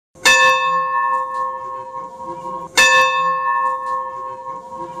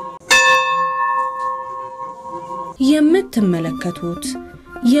የምትመለከቱት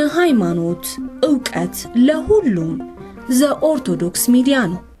የሃይማኖት ዕውቀት ለሁሉም ዘኦርቶዶክስ ሚዲያ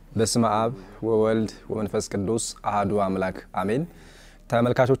ነው። በስመ አብ ወወልድ ወመንፈስ ቅዱስ አሐዱ አምላክ አሜን።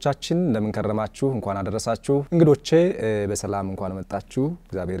 ተመልካቾቻችን እንደምን ከረማችሁ? እንኳን አደረሳችሁ። እንግዶቼ በሰላም እንኳን መጣችሁ።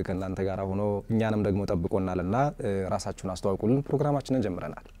 እግዚአብሔር ከእናንተ ጋር ሆኖ እኛንም ደግሞ ጠብቆናልና ራሳችሁን አስተዋውቁልን። ፕሮግራማችንን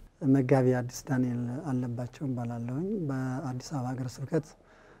ጀምረናል። መጋቢ አዲስ ዳንኤል አለባቸው ባላለሁኝ በአዲስ አበባ ሀገረ ስብከት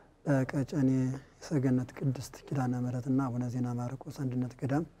በቀጨኔ ሰገነት ቅድስት ኪዳነ ምሕረትና አቡነ ዜና ማርቆስ አንድነት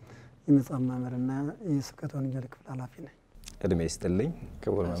ገዳም የመጽሐፍ መምህርና የስብከተ ወንጌል ክፍል ኃላፊ ነኝ። እድሜ ይስጥልኝ።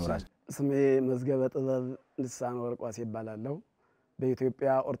 ክቡር መምህራችን። ስሜ መዝገበ ጥበብ ልሳን ወርቋስ ይባላልው።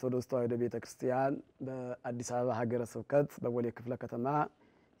 በኢትዮጵያ ኦርቶዶክስ ተዋሕዶ ቤተክርስቲያን በአዲስ አበባ ሀገረ ስብከት በቦሌ ክፍለ ከተማ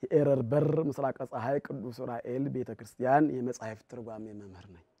የኤረር በር ምስራቅ ፀሐይ ቅዱስ ራኤል ቤተክርስቲያን የመጽሐፍ ትርጓሜ መምህር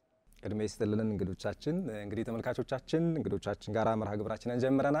ነኝ። እድሜ ይስጥልን እንግዶቻችን። እንግዲህ ተመልካቾቻችን ጋራ መርሃ ግብራችንን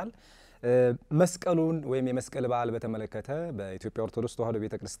ጀምረናል። መስቀሉን ወይም የመስቀል በዓል በተመለከተ በኢትዮጵያ ኦርቶዶክስ ተዋሕዶ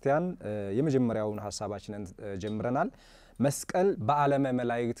ቤተክርስቲያን የመጀመሪያውን ሐሳባችንን ጀምረናል። መስቀል በዓለመ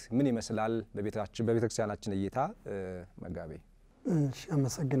መላእክት ምን ይመስላል በቤተክርስቲያናችን እይታ? መጋቢ እሺ፣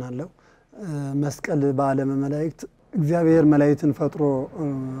 አመሰግናለሁ። መስቀል በዓለመ መላእክት እግዚአብሔር መላእክትን ፈጥሮ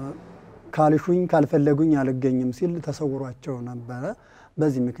ካልሹኝ ካልፈለጉኝ አልገኝም ሲል ተሰውሯቸው ነበር።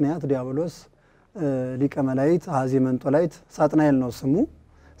 በዚህ ምክንያት ዲያብሎስ ሊቀ መላእክት አሐዜ መንጦላይት ሳጥናኤል ነው ስሙ።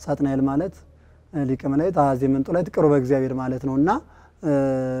 ሳጥናኤል ማለት ሊቀ መላእክት አሐዜ መንጦላይት ቅርበ እግዚአብሔር ማለት ነውና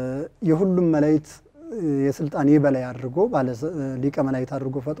የሁሉም መላእክት የስልጣን የበላይ አድርጎ ባለ ሊቀ መላእክት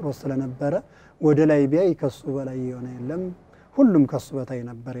አድርጎ ፈጥሮ ስለነበረ ወደ ላይ ቢያይ ከሱ በላይ የሆነ የለም፣ ሁሉም ከሱ በታይ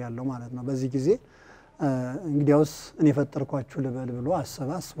ነበር ያለው ማለት ነው። በዚህ ጊዜ እንግዲያውስ እኔ ፈጠርኳችሁ ልበል ብሎ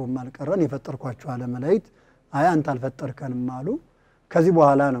አሰባስቦም አልቀረን የፈጠርኳችሁ አለ መላእክት። አይ አንተ አልፈጠርከንም አሉ። ከዚህ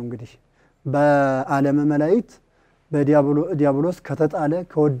በኋላ ነው እንግዲህ በዓለመ መላእክት በዲያብሎስ ከተጣለ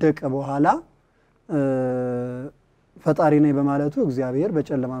ከወደቀ በኋላ ፈጣሪ ነኝ በማለቱ እግዚአብሔር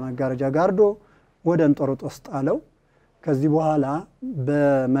በጨለማ መጋረጃ ጋርዶ ወደ እንጦሮጦስ ጣለው። ከዚህ በኋላ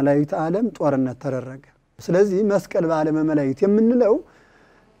በመላእክት ዓለም ጦርነት ተደረገ። ስለዚህ መስቀል በዓለመ መላእክት የምንለው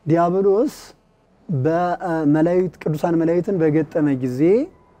ዲያብሎስ በመላእክት ቅዱሳን መላእክትን በገጠመ ጊዜ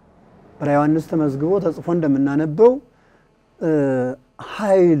በዮሐንስ ተመዝግቦ ተጽፎ እንደምናነበው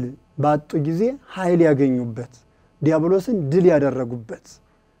ኃይል ባጡ ጊዜ ኃይል ያገኙበት ዲያብሎስን ድል ያደረጉበት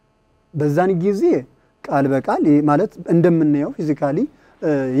በዛን ጊዜ ቃል በቃል ማለት እንደምናየው ፊዚካሊ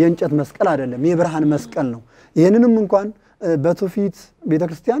የእንጨት መስቀል አይደለም፣ የብርሃን መስቀል ነው። ይሄንንም እንኳን በትውፊት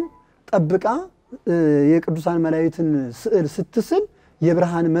ቤተክርስቲያን ጠብቃ የቅዱሳን መላእክትን ስዕል ስትስል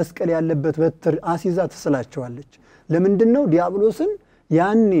የብርሃን መስቀል ያለበት በትር አሲዛ ትስላቸዋለች። ለምንድነው? ዲያብሎስን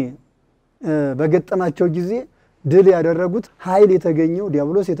ያኔ በገጠማቸው ጊዜ ድል ያደረጉት ኃይል የተገኘው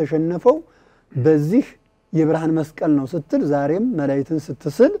ዲያብሎስ የተሸነፈው በዚህ የብርሃን መስቀል ነው ስትል ዛሬም መላእክትን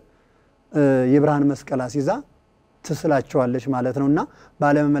ስትስል የብርሃን መስቀል አሲዛ ትስላቸዋለች ማለት ነውና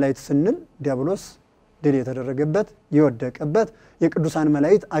በዓለመ መላእክት ስንል ዲያብሎስ ድል የተደረገበት የወደቀበት የቅዱሳን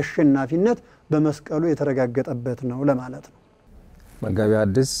መላእክት አሸናፊነት በመስቀሉ የተረጋገጠበት ነው ለማለት ነው። መጋቢ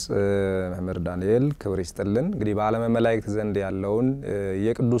አዲስ መምህር ዳንኤል ክብር ይስጥልን። እንግዲህ በዓለመ መላእክት ዘንድ ያለውን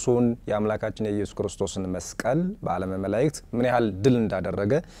የቅዱሱን የአምላካችን የኢየሱስ ክርስቶስን መስቀል በዓለመ መላእክት ምን ያህል ድል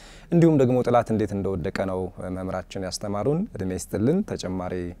እንዳደረገ እንዲሁም ደግሞ ጥላት እንዴት እንደወደቀ ነው መምህራችን ያስተማሩን። እድሜ ይስጥልን።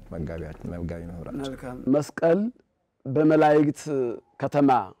 ተጨማሪ መጋቢ መምህራችን። መስቀል በመላእክት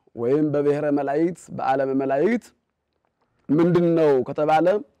ከተማ ወይም በብሔረ መላእክት በዓለመ መላእክት ምንድነው ከተባለ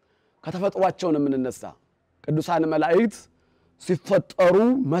ከተፈጥሯቸው ነው የምንነሳ። ቅዱሳን መላእክት ሲፈጠሩ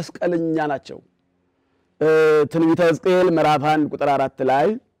መስቀለኛ ናቸው። ትንቢተ ሕዝቅኤል ምዕራፈ 1 ቁጥር 4 ላይ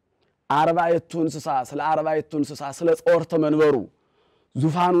 40 እንስሳ ስለ ጾርተ መንበሩ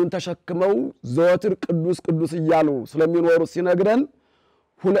ዙፋኑን ተሸክመው ዘወትር ቅዱስ ቅዱስ እያሉ ስለሚኖሩ ሲነግረን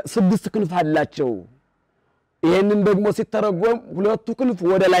 6 ክንፍ አላቸው። ይሄንን ደግሞ ሲተረጎም 2 ክንፍ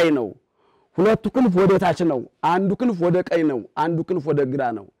ወደ ላይ ነው፣ 2 ክንፍ ወደ ታች ነው፣ አንዱ ክንፍ ወደ ቀኝ ነው፣ አንዱ ክንፍ ወደ ግራ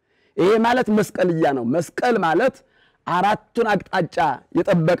ነው። ይሄ ማለት መስቀልያ ነው። መስቀል ማለት አራቱን አቅጣጫ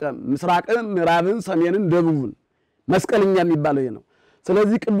የጠበቀ ምስራቅን፣ ምዕራብን፣ ሰሜንን፣ ደቡብን መስቀልኛ የሚባለው ይሄ ነው።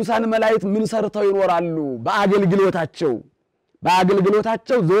 ስለዚህ ቅዱሳን መላእክት ምን ሰርተው ይኖራሉ?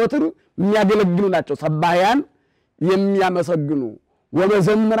 በአገልግሎታቸው ዘወትር የሚያገለግሉ ናቸው። ሰባህያን የሚያመሰግኑ፣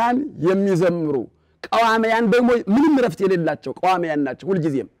 ወመዘምራን የሚዘምሩ፣ ቀዋሚያን ደግሞ ምንም ረፍት የሌላቸው ቀዋሚያን ናቸው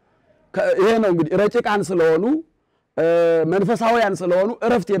ሁልጊዜም። ይሄ ነው እንግዲህ ረቂቃን ስለሆኑ መንፈሳውያን ስለሆኑ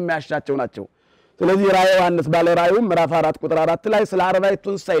ረፍት የማያሻቸው ናቸው። ስለዚህ ራእየ ዮሐንስ ባለ ራእዩ ምዕራፍ 4 ቁጥር 4 ላይ ስለ 40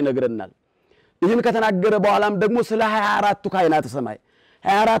 እንስሳ ይነግረናል። ይህን ከተናገረ በኋላም ደግሞ ስለ 24ቱ ካህናተ ሰማይ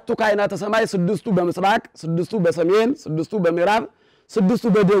 24ቱ ካህናተ ሰማይ 6ቱ በምስራቅ፣ 6ቱ በሰሜን፣ 6ቱ በምዕራብ፣ 6ቱ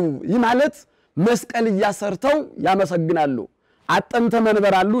በደቡብ ይህ ማለት መስቀል ያሰርተው ያመሰግናሉ። አጠንተ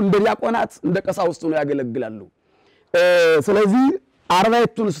መንበራሉ እንደ ዲያቆናት እንደ ቀሳውስቱ ነው ያገለግላሉ። ስለዚህ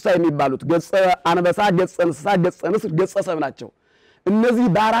 40 እንስሳ የሚባሉት ገጸ አንበሳ ገጸ እንስሳ ገጸ ንስር ገጸ ሰብ ናቸው እነዚህ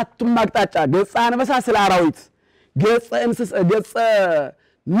በአራቱም አቅጣጫ ገጸ አንበሳ ስለ አራዊት ገጸ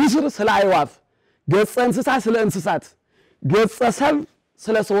ንስር ስለ አዕዋፍ ገጸ እንስሳ ስለ እንስሳት ገጸ ሰብ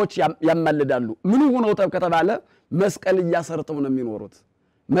ስለ ሰዎች ያማልዳሉ ምን ሆነው ከተባለ መስቀል ያሰርተው ነው የሚኖሩት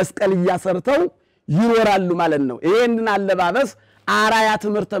መስቀል ያሰርተው ይኖራሉ ማለት ነው ይሄንን አለባበስ አራያ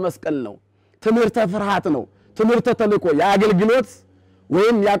ትምህርተ መስቀል ነው ትምህርተ ፍርሃት ነው ትምህርተ ተልቆ ያገልግሎት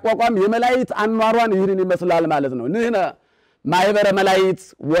ወይም ያቋቋም የመላእክት አኗሯን ይህንን ይመስላል ማለት ነው ንህነ ማይበረ መላእክት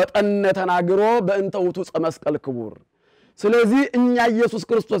ወጠነ ተናግሮ በእንተ ውቱ መስቀል ክቡር ስለዚህ እኛ ኢየሱስ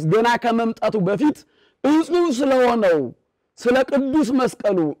ክርስቶስ ገና ከመምጣቱ በፊት እጹብ ስለሆነው ስለ ቅዱስ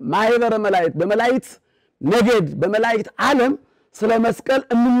መስቀሉ ማይበረ መላእክት በመላእክት ነገድ በመላእክት ዓለም ስለ መስቀል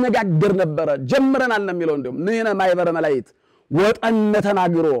እንነጋገር ነበር ጀምረናል ነው የሚለው እንደም ንህነ ማይበረ መላእክት ወጠነ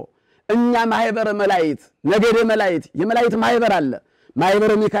ተናግሮ እኛ ማይበረ መላእክት ነገድ መላእክት የመላእክት ማይበር አለ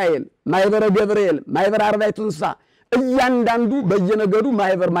ማይበረ ሚካኤል ማይበረ ገብርኤል ማይበረ አርባዕቱ እንስሳ እያንዳንዱ በየነገዱ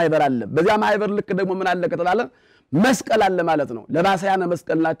ማይበር አለ በዚያ ማይበር ልክ ደግሞ ምን አለ ከተባለ መስቀል አለ ማለት ነው ለባሳያነ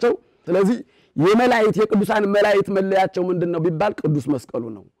መስቀል ናቸው ስለዚህ የመላእክት የቅዱሳን መላእክት መለያቸው ምንድነው ቢባል ቅዱስ መስቀሉ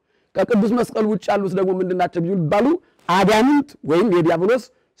ነው ከቅዱስ መስቀል ውጭ ያሉት ደግሞ ምንድናቸው ቢባሉ አጋንንት ወይም የዲያብሎስ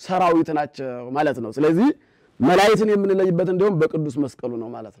ሰራዊት ናቸው ማለት ነው ስለዚህ መላእክትን የምንለይበት እንደውም በቅዱስ መስቀሉ ነው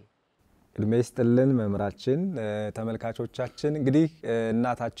ማለት ነው Gmeskel መምራችን ተመልካቾቻችን እንግዲህ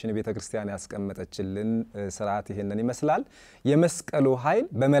እናታችን ቤተክርስቲያን ያስቀመጠችልን ስርዓት ይሄንን ይመስላል የመስቀሉ ኃይል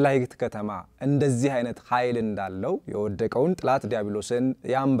በመላእክት ከተማ እንደዚህ አይነት ኃይል እንዳለው የወደቀውን ጥላት ዲያብሎስን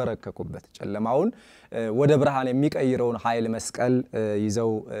ያንበረከኩበት ጨለማውን ወደ ብርሃን የሚቀይረውን ኃይል መስቀል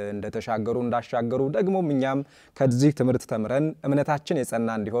ይዘው እንደተሻገሩ እንዳሻገሩ ደግሞ እኛም ከዚህ ትምህርት ተምረን እምነታችን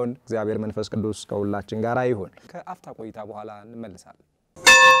የጸና እንዲሆን እግዚአብሔር መንፈስ ቅዱስ ከሁላችን ጋር ይሁን ከአፍታ ቆይታ በኋላ እንመለሳለን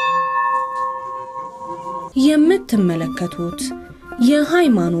የምትመለከቱት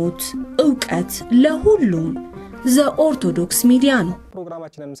የሃይማኖት ዕውቀት ለሁሉም ዘኦርቶዶክስ ሚዲያ ነው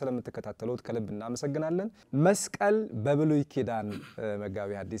ፕሮግራማችንን ስለምትከታተሉት ከልብ እናመሰግናለን መስቀል በብሉይ ኪዳን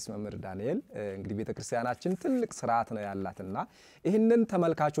መጋቢ ሐዲስ መምህር ዳንኤል እንግዲህ ቤተክርስቲያናችን ትልቅ ስርዓት ነው ያላትና ይሄንን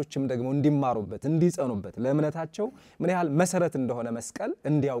ተመልካቾችም ደግሞ እንዲማሩበት እንዲጸኑበት ለእምነታቸው ምን ያህል መሰረት እንደሆነ መስቀል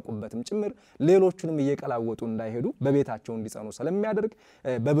እንዲያውቁበትም ጭምር ሌሎቹንም እየቀላወጡ እንዳይሄዱ በቤታቸው እንዲጸኑ ስለሚያደርግ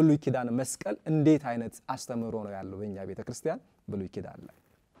በብሉይ ኪዳን መስቀል እንዴት አይነት አስተምሮ ነው ያለው በእኛ ቤተክርስቲያን ብሉይ ኪዳን ላይ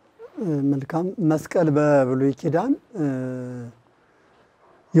መልካም መስቀል በብሉይ ኪዳን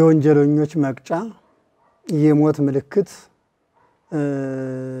የወንጀለኞች መቅጫ የሞት ምልክት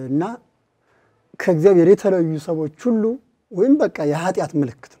እና ከእግዚአብሔር የተለዩ ሰዎች ሁሉ ወይም በቃ የኃጢአት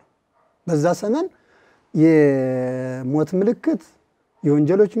ምልክት ነው በዛ ዘመን የሞት ምልክት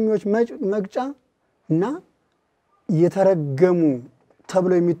የወንጀለኞች መቅጫ እና የተረገሙ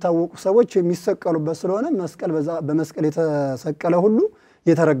ተብሎ የሚታወቁ ሰዎች የሚሰቀሉበት ስለሆነ መስቀል በመስቀል የተሰቀለ ሁሉ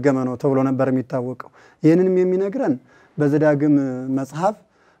የተረገመ ነው ተብሎ ነበር የሚታወቀው ይሄንንም የሚነግረን በዘዳግም መጽሐፍ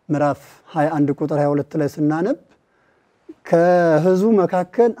ምዕራፍ 21 ቁጥር 22 ላይ ስናነብ ከህዝቡ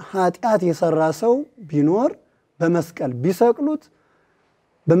መካከል ኃጢአት የሰራ ሰው ቢኖር በመስቀል ቢሰቅሉት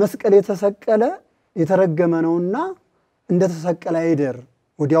በመስቀል የተሰቀለ የተረገመ ነውና እንደተሰቀለ አይደር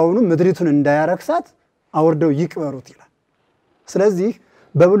ወዲያውኑ ምድሪቱን እንዳያረክሳት አወርደው ይቅበሩት ይላል ስለዚህ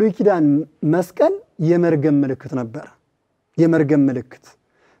በብሉይ ኪዳን መስቀል የመርገም ምልክት ነበር የመርገም ምልክት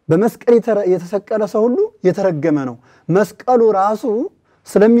በመስቀል የተሰቀለ ሰው ሁሉ የተረገመ ነው መስቀሉ ራሱ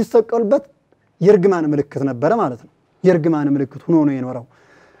ስለሚሰቀሉበት የርግማን ምልክት ነበር ማለት ነው የርግማን ምልክት ሆኖ ነው የኖረው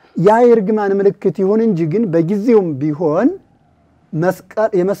ያ የርግማን ምልክት ይሁን እንጂ ግን በጊዜውም ቢሆን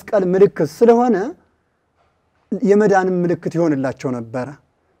የመስቀል ምልክት ስለሆነ የመዳን ምልክት ይሆንላቸው ነበር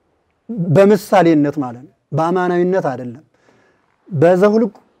በምሳሌነት ማለት ነው በአማናዊነት አይደለም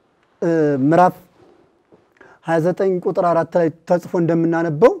በዘሁልቅ ምዕራፍ 29 ቁጥር 4 ላይ ተጽፎ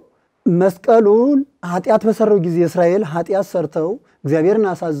እንደምናነበው መስቀሉን ኃጢአት በሰረው ጊዜ እስራኤል ኃጢአት ሰርተው እግዚአብሔርን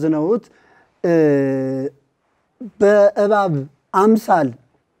አሳዝነውት በእባብ አምሳል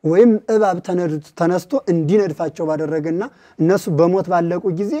ወይም እባብ ተነስቶ እንዲነድፋቸው ባደረገና እነሱ በሞት ባለቁ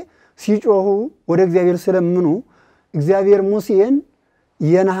ጊዜ ሲጮሁ ወደ እግዚአብሔር ስለምኑ እግዚአብሔር ሙሴን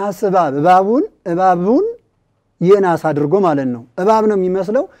የነሐስ እባቡን የናስ አድርጎ ማለት ነው እባብ ነው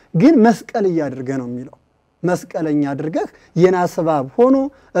የሚመስለው ግን መስቀል ያድርገ ነው የሚለው መስቀለኛ አድርገህ የናስ እባብ ሆኖ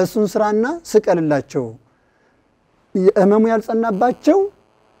እሱን ስራና ስቀልላቸው ህመሙ ያልጸናባቸው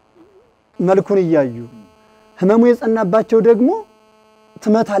መልኩን ይያዩ ህመሙ የጸናባቸው ደግሞ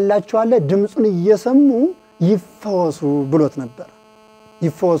ትመታላቸዋለ ድምጹን እየሰሙ ይፈወሱ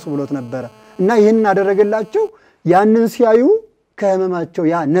ብሎት ነበር እና ይሄን አደረገላቸው ያንን ሲያዩ ከህመማቸው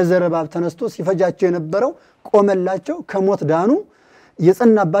ያ ነዘረባብ ተነስቶ ሲፈጃቸው የነበረው ቆመላቸው ከሞት ዳኑ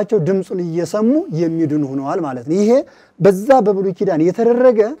የጸናባቸው ድምጹን እየሰሙ የሚድኑ ሆነዋል ማለት ነው። ይሄ በዛ በብሉይ ኪዳን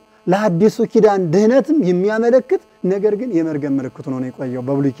የተደረገ ለሐዲሱ ኪዳን ድህነትም የሚያመለክት ነገር ግን የመርገም ምልክት ሆኖ ነው የቆየው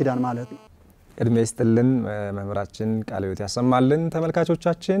በብሉይ ኪዳን ማለት ነው። እድሜ ይስጥልን መምህራችን ቃለ ሕይወት ያሰማልን።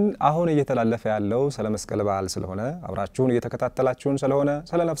 ተመልካቾቻችን አሁን እየተላለፈ ያለው ስለ መስቀል በዓል ስለሆነ አብራችሁን እየተከታተላችሁን ስለሆነ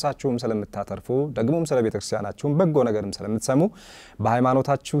ስለ ነፍሳችሁም ስለምታተርፉ ደግሞም ስለ ቤተክርስቲያናችሁም በጎ ነገርም ስለምትሰሙ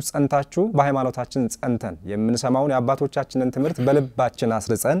በሃይማኖታችሁ ጸንታችሁ በሃይማኖታችን ጸንተን የምንሰማውን የአባቶቻችንን ትምህርት በልባችን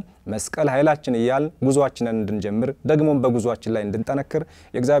አስርጸን መስቀል ኃይላችን ይያል ጉዟችንን እንድንጀምር ደግሞም በጉዟችን ላይ እንድንጠነክር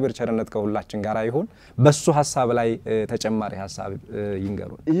የእግዚአብሔር ቸርነት ከሁላችን ጋር ይሁን። በሱ ሐሳብ ላይ ተጨማሪ ሐሳብ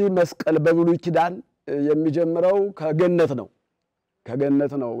ይንገሩን። ይህ መስቀል በብሉይ ኪዳን የሚጀምረው ከገነት ነው።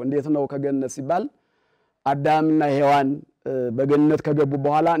 ከገነት ነው። እንዴት ነው ከገነት ሲባል አዳምና ሔዋን በገነት ከገቡ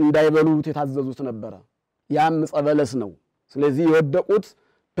በኋላ እንዳይበሉት የታዘዙት ነበር። ያም ጸበለስ ነው። ስለዚህ የወደቁት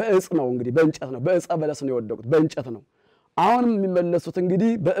በእጽ ነው። እንግዲህ በእንጨት ነው። በእጽ በለስ ነው የወደቁት፣ በእንጨት ነው። አሁንም የሚመለሱት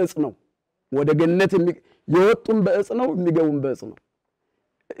እንግዲህ በእጽ ነው። ወደ ገነት የወጡም በእጽ ነው፣ የሚገቡም በእጽ ነው።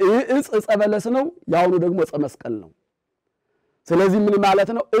 እጽ ጸበለስ ነው፣ ያውኑ ደግሞ ዕፀ መስቀል ነው። ስለዚህ ምን ማለት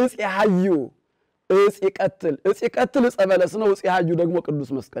ነው? እጽ ያዩ እጽ ይቀትል ዕፀ በለስ ነው። እጽ ያዩ ደግሞ ቅዱስ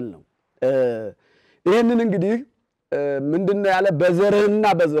መስቀል ነው። ይሄንን እንግዲህ ምንድነው ያለ? በዘርህና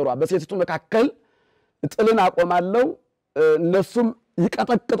በዘሯ በሴቲቱ መካከል ጥልን አቆማለሁ እነሱም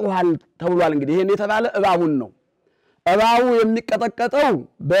ይቀጠቅጡሃል ተብሏል። እንግዲህ ይሄን የተባለ እባቡን ነው። እባቡ የሚቀጠቀጠው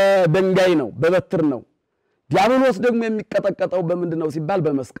በድንጋይ ነው፣ በበትር ነው። ዲያብሎስ ደግሞ የሚቀጠቀጠው በምንድነው ሲባል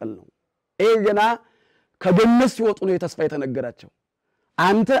በመስቀል ነው። ይሄ ገና ከገነት ሲወጡ ነው የተስፋ የተነገራቸው።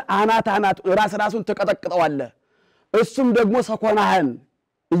 አንተ አናት ራሱን ተቀጠቅጠዋለህ፣ እሱም ደግሞ ሰኮናህን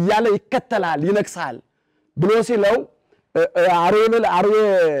እያለ ይከተላል ይነክሳል ብሎ ሲለው አርዌ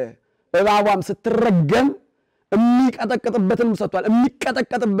እባቧም ስትረገም የሚቀጠቅጥበትን ሰጥቷል።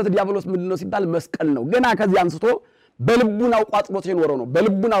 የሚቀጠቅጥበት ዲያብሎስ ምንድነው ሲባል መስቀል ነው። ገና ከዚህ አንስቶ በልቡናው ቋጥሮት የኖረው ነው።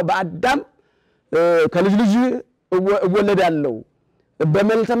 በልቡናው በአዳም ከልጅ ልጅ እወለዳለሁ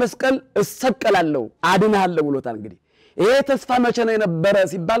በመልተ መስቀል እሰቀላለሁ አድንሃለሁ ብሎታል። እንግዲህ ይሄ ተስፋ መቼ ነው የነበረ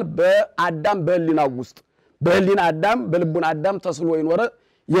ሲባል በአዳም በህሊናው ውስጥ በህሊና አዳም በልቡና አዳም ተስሎ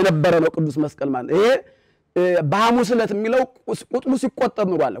የነበረ ነው ቅዱስ መስቀል ማለት። ይሄ በሐሙስ ዕለት የሚለው ቁጥሩ ሲቆጠር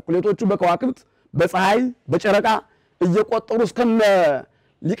ኑሯል። ኩሌቶቹ በከዋክብት በፀሐይ በጨረቃ እየቆጠሩ እስከነ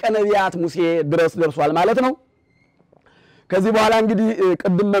ሊቀ ነቢያት ሙሴ ድረስ ደርሷል ማለት ነው። ከዚህ በኋላ እንግዲህ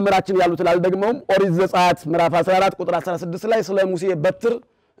ቅድም መምህራችን ያሉት ደግሞም ኦሪት ዘጸአት ምዕራፍ 14 ቁጥር 16 ላይ ስለ ሙሴ በትር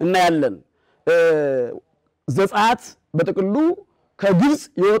እናያለን። ዘጸአት በጥቅሉ ከግብጽ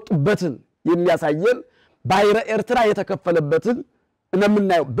የወጡበትን የሚያሳየን ባሕረ ኤርትራ የተከፈለበትን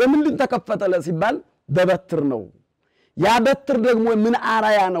እናምናየው። በምንድን ተከፈተለ ሲባል በበትር ነው። ያ በትር ደግሞ ምን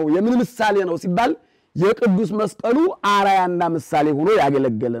አራያ ነው የምን ምሳሌ ነው ሲባል የቅዱስ መስቀሉ አራያና ምሳሌ ሆኖ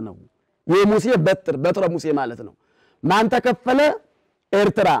ያገለገለ ነው። የሙሴ በትረ ሙሴ ማለት ነው። ማን ተከፈለ?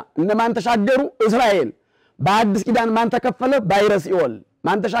 ኤርትራ። እነማን ተሻገሩ? እስራኤል። በአዲስ ኪዳን ማን ተከፈለ? ባሕረ ሲኦል።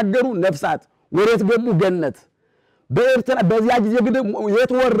 ማን ተሻገሩ? ነፍሳት። ወዴት ገቡ? ገነት። በኤርትራ በዚያ ጊዜ ግን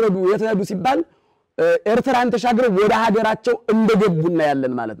የት ወረዱ የት ሄዱ ሲባል ኤርትራን ተሻግረው ወደ ሀገራቸው እንደገቡና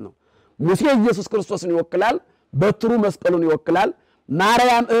ያለን ማለት ነው። ሙሴ ኢየሱስ ክርስቶስን ይወክላል፣ በትሩ መስቀሉን ይወክላል።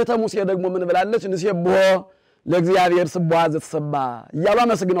 ማርያም እህተ ሙሴ ደግሞ ምን ብላለች? ንሴብሖ ለእግዚአብሔር ስብሐ ዘተሰባ እያሉ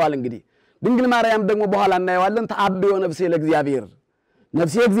አመስግነዋል። እንግዲህ ድንግል ማርያም ደግሞ በኋላ እናየዋለን ተአብዮ ነፍሴ ለእግዚአብሔር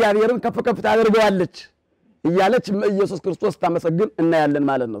ነፍሴ እግዚአብሔርን ከፍ ከፍ ታደርገዋለች እያለች ኢየሱስ ክርስቶስ ታመሰግን እናያለን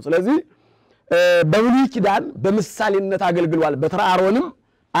ማለት ነው። ስለዚህ በብሉይ ኪዳን በምሳሌነት አገልግሏል። በትረ አሮንም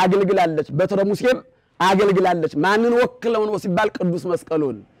አገልግላለች፣ በትረ ሙሴም አገልግላለች። ማንን ወክለው ነው ሲባል ቅዱስ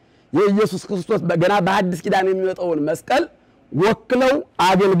መስቀሉን የኢየሱስ ክርስቶስ ገና በአዲስ ኪዳን የሚመጣውን መስቀል ወክለው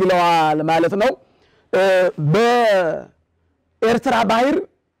አገልግለዋል ማለት ነው። በኤርትራ ባህር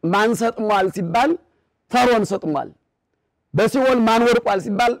ማን ሰጥሟል ሲባል ፈርዖን ሰጥሟል። በሲኦል ማን ወድቋል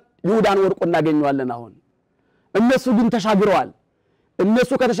ሲባል ይሁዳን ወድቆ እናገኘዋለን። አሁን እነሱ ግን ተሻግረዋል።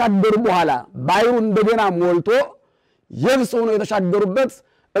 እነሱ ከተሻገሩ በኋላ ባህሩ እንደገና ሞልቶ የብስ ሆኖ የተሻገሩበት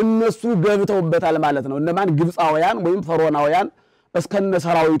እነሱ ገብተውበታል ማለት ነው። እነማን? ግብፃውያን ወይም ፈርዖናውያን እስከነ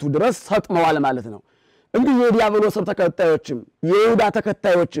ሰራዊቱ ድረስ ሰጥመዋል ማለት ነው። እንግዲህ የዲያብሎስ ተከታዮችም የይሁዳ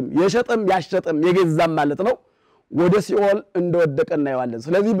ተከታዮችም የሸጠም ያሸጠም የገዛም ማለት ነው ወደ ሲኦል እንደወደቀ እናየዋለን።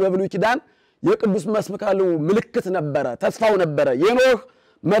 ስለዚህ በብሉይ ኪዳን የቅዱስ መስቀሉ ምልክት ነበረ፣ ተስፋው ነበረ። የኖህ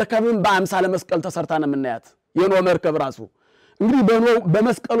መርከብን በአምሳለ መስቀል ተሰርታ ነው የምናያት። የኖህ መርከብ ራሱ እንግዲህ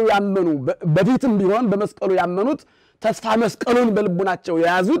በመስቀሉ ያመኑ በፊትም ቢሆን በመስቀሉ ያመኑት ተስፋ መስቀሉን በልቡናቸው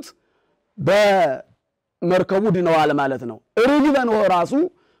የያዙት በመርከቡ ድነዋል ማለት ነው። ርግበ ኖህ ራሱ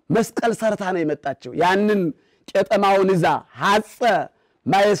መስቀል ሰርታ ነው የመጣቸው። ያንን ቄጠማውን ይዛ ሐጸ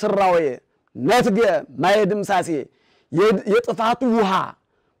ማይስራዌ ነትገ ማይድምሳሴ የጥፋቱ ውሃ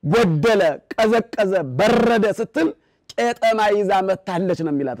ጎደለ፣ ቀዘቀዘ፣ በረደ ስትል ቄጠማ ይዛ መጣለች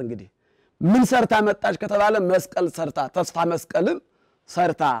ነው የሚላት እንግዲህ ምን ሰርታ መጣች ከተባለ መስቀል ሰርታ ተስፋ መስቀልን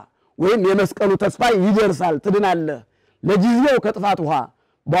ሰርታ ወይም የመስቀሉ ተስፋ ይደርሳል ትድናለ ለጊዜው ከጥፋት ውሃ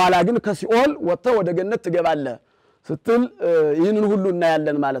በኋላ ግን ከሲኦል ወጥተህ ወደ ገነት ትገባለህ ስትል ይህንን ሁሉ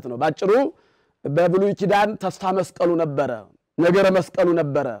እናያለን ማለት ነው ባጭሩ በብሉይ ኪዳን ተስፋ መስቀሉ ነበረ ነገረ መስቀሉ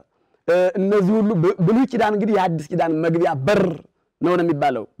ነበረ እነዚህ ሁሉ ብሉይ ኪዳን እንግዲህ የአዲስ ኪዳን መግቢያ በር ነው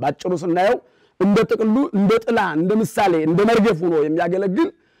የሚባለው ባጭሩ ስናየው እንደ ጥቅሉ እንደ ጥላ እንደ ምሳሌ እንደ መርገፍ ሆኖ የሚያገለግል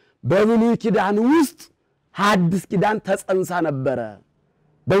በብሉይ ኪዳን ውስጥ አዲስ ኪዳን ተጸንሳ ነበረ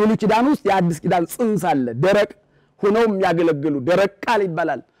በብሉይ ኪዳን ውስጥ የአዲስ ኪዳን ጽንስ አለ ደረቅ ሆነው የሚያገለግሉ ደረቅ ቃል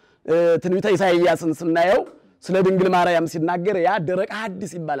ይባላል ትንቢተ ኢሳይያስን ስናየው ስለ ድንግል ማርያም ሲናገር ያ ደረቅ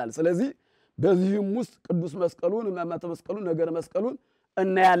አዲስ ይባላል ስለዚህ በዚህም ውስጥ ቅዱስ መስቀሉን ሕማማተ መስቀሉን ነገረ መስቀሉን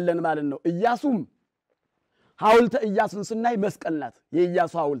እናያለን ማለት ነው ኢያሱም ሐውልተ ኢያሱን ስናይ መስቀል ናት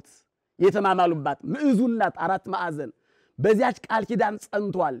የኢያሱ ሐውልት የተማማሉባት ምዕዙን ናት አራት ማዕዘን በዚያች ቃል ኪዳን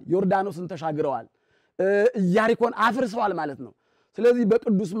ጸንቷል ዮርዳኖስን ተሻግረዋል ኢያሪኮን አፍርሰዋል ማለት ነው ስለዚህ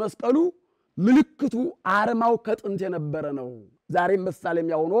በቅዱስ መስቀሉ ምልክቱ አርማው ከጥንት የነበረ ነው ዛሬም ምሳሌም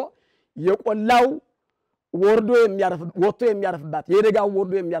ያሆኖ የቆላው ወርዶ የሚያርፍባት የደጋው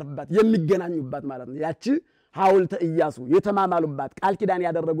ወርዶ የሚያርፍባት የሚገናኙባት ማለት ነው ያቺ ሐውልተ ኢያሱ የተማማሉባት ቃል ኪዳን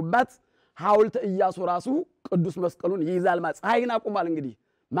ያደረጉባት ሐውልተ ኢያሱ ራሱ ቅዱስ መስቀሉን ይይዛል ማለት ፀሐይን አቁሟል እንግዲህ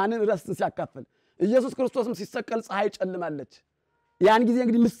ማንን ርስትን ሲያካፍል ኢየሱስ ክርስቶስም ሲሰቀል ፀሐይ ጨልማለች ያን ጊዜ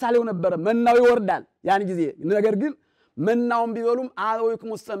እንግዲህ ምሳሌው ነበረ መናው ይወርዳል ያን ጊዜ ነገር ግን መናውን ቢበሉም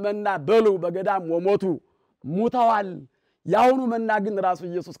አወይኩሙሰ መና በሉ በገዳም ወሞቱ ሙተዋል ያውኑ መና ግን ራሱ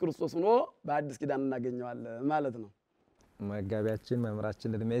ኢየሱስ ክርስቶስ ሆኖ በአዲስ ኪዳን እናገኘዋለን ማለት ነው መጋቢያችን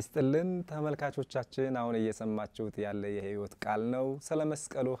መምራችን እድሜ ይስጥልን ተመልካቾቻችን አሁን እየሰማችሁት ያለ የህይወት ቃል ነው ስለ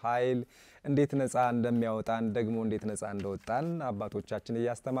መስቀሉ ኃይል እንዴት ነፃ እንደሚያወጣን ደግሞ እንዴት ነፃ እንደወጣን አባቶቻችን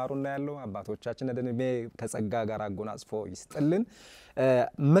እያስተማሩና ያለው አባቶቻችን እድሜ ከጸጋ ጋር አጎናጽፎ ይስጥልን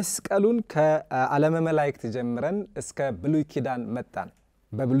መስቀሉን ከዓለመ መላእክት ጀምረን እስከ ብሉይ ኪዳን መጣን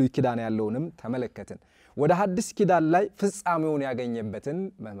በብሉይ ኪዳን ያለውንም ተመለከትን ወደ ሐዲስ ኪዳን ላይ ፍጻሜውን ያገኘበትን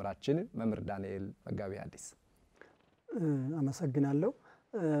መምራችን መምህር ዳንኤል መጋቢ ሐዲስ አመሰግናለሁ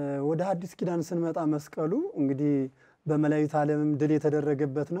ወደ ሐዲስ ኪዳን ስንመጣ መስቀሉ እንግዲህ በመላእክት ዓለምም ድል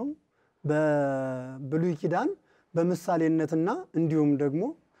የተደረገበት ነው በብሉይ ኪዳን በምሳሌነትና እንዲሁም ደግሞ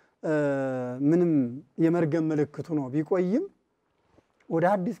ምንም የመርገም ምልክቱ ነው ቢቆይም ወደ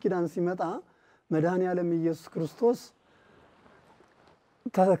ሐዲስ ኪዳን ሲመጣ መድኃኔ ዓለም ኢየሱስ ክርስቶስ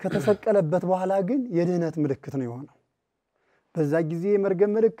ከተሰቀለበት በኋላ ግን የድህነት ምልክት ነው የሆነው በዛ ጊዜ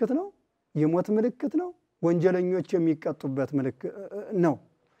የመርገም ምልክት ነው የሞት ምልክት ነው ወንጀለኞች የሚቀጡበት ምልክት ነው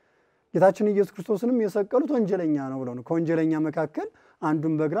ጌታችን ኢየሱስ ክርስቶስንም የሰቀሉት ወንጀለኛ ነው ብለው ነው ከወንጀለኛ መካከል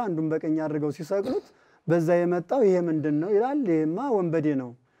አንዱን በግራ አንዱን በቀኝ አድርገው ሲሰቅሉት በዛ የመጣው ይሄ ምንድነው ይላል ይሄማ ወንበዴ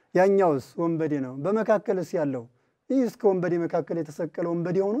ነው ያኛውስ ወንበዴ ነው በመካከልስ ያለው ይህስ ከወንበዴ መካከል የተሰቀለ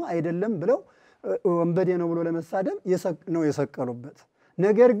ወንበዴ ሆኖ አይደለም ብለው ወንበዴ ነው ብሎ ለመሳደብ ነው የሰቀሉበት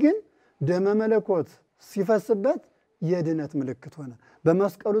ነገር ግን ደመ መለኮት ሲፈስበት የድነት ምልክት ሆነ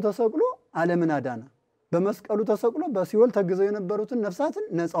በመስቀሉ ተሰቅሎ ዓለምን አዳነ በመስቀሉ ተሰቅሎ በሲኦል ተግዘው የነበሩትን ነፍሳትን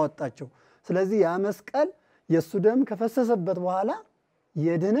ነፃ ወጣቸው ስለዚህ ያ መስቀል የሱ ደም ከፈሰሰበት በኋላ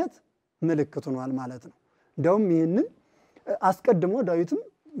የድነት ምልክት ሆኗል ማለት ነው እንደውም ይሄንን አስቀድሞ ዳዊትም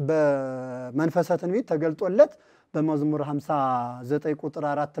በመንፈሰ ትንቢት ተገልጦለት በመዝሙር 59 ቁጥር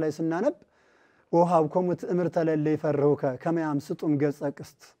 4 ላይ ስናነብ ወሃብኮሙ ትእምርተ ለለ ይፈርሁከ ከመያም ስጡም ገጸ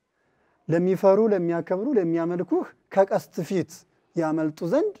ቅስት ለሚፈሩ ለሚያከብሩ ለሚያመልኩህ ከቀስት ፊት ያመልጡ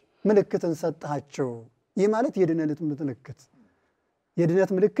ዘንድ ምልክትን ሰጣቸው ይህ ማለት የድነት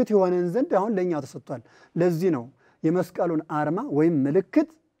ምልክት የሆነን ዘንድ አሁን ለኛ ተሰጥቷል ለዚህ ነው የመስቀሉን አርማ ወይም ምልክት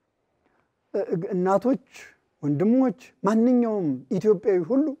እናቶች ወንድሞች ማንኛውም ኢትዮጵያዊ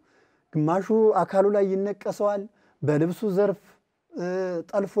ሁሉ ግማሹ አካሉ ላይ ይነቀሰዋል በልብሱ ዘርፍ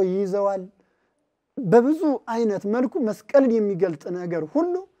ጠልፎ ይይዘዋል በብዙ አይነት መልኩ መስቀልን የሚገልጥ ነገር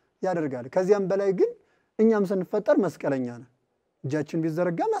ሁሉ ያደርጋል ከዚያም በላይ ግን እኛም ስንፈጠር መስቀለኛ ነን እጃችን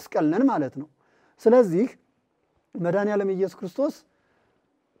ቢዘረጋ መስቀል ነን ማለት ነው ስለዚህ መድኃኔ ዓለም ኢየሱስ ክርስቶስ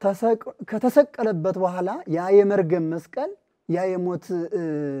ከተሰቀለበት በኋላ ያ የመርገም መስቀል ያ የሞት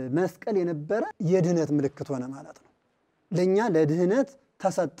መስቀል የነበረ የድህነት ምልክት ሆነ ማለት ነው ለኛ ለድህነት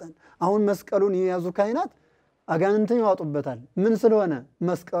ተሰጠን አሁን መስቀሉን የያዙ ካህናት አጋንንትን ያወጡበታል ምን ስለሆነ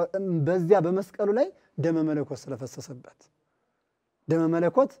በዚያ በመስቀሉ ላይ ደመ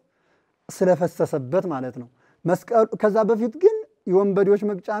መለኮት ስለፈሰሰበት ማለት ነው መስቀሉ ከዛ በፊት ግን የወንበዴዎች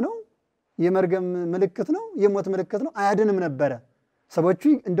መቅጫ ነው የመርገም ምልክት ነው የሞት ምልክት ነው አያድንም ነበር ሰቦቹ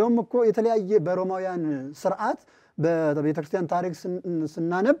እንደውም እኮ የተለያየ በሮማውያን ሥርዓት በቤተክርስቲያን ታሪክ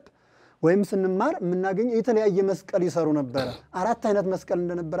ስናነብ ወይም ስንማር የምናገኘው የተለያየ መስቀል ይሰሩ ነበር አራት አይነት መስቀል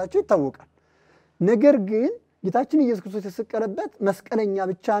እንደነበራቸው ይታወቃል ነገር ግን ጌታችን ኢየሱስ ክርስቶስ የተሰቀለበት መስቀለኛ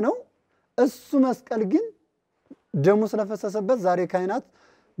ብቻ ነው እሱ መስቀል ግን ደሙ ስለፈሰሰበት ዛሬ ካህናት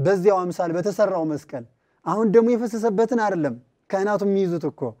በዚያው አምሳል በተሰራው መስቀል አሁን ደሙ የፈሰሰበትን አይደለም ካህናቱ የሚይዙት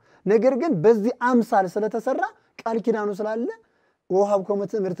እኮ ነገር ግን በዚህ አምሳል ስለተሰራ ቃል ኪዳኑ ስላለ ወሃብኮሙ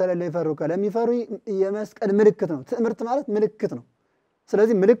ትእምርተ ለለ ይፈሩከ ለሚፈሩ የመስቀል ምልክት ነው ትእምርት ማለት ምልክት ነው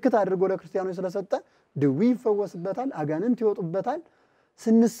ስለዚህ ምልክት አድርጎ ለክርስቲያኖች ስለሰጠ ድዊ ይፈወስበታል አጋንንት ይወጡበታል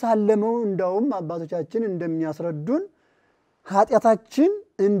ስንሳለመው እንዳውም አባቶቻችን እንደሚያስረዱን ኃጢያታችን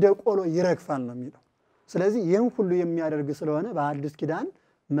እንደ ቆሎ ይረግፋል ነው የሚለው ስለዚህ ይህን ሁሉ የሚያደርግ ስለሆነ በአዲስ ኪዳን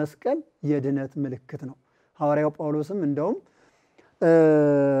መስቀል የድነት ምልክት ነው ሐዋርያው ጳውሎስም እንደውም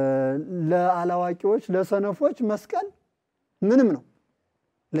ለአላዋቂዎች ለሰነፎች መስቀል ምንም ነው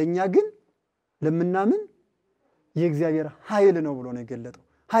ለኛ ግን ለምናምን የእግዚአብሔር ኃይል ነው ብሎ ነው የገለጠው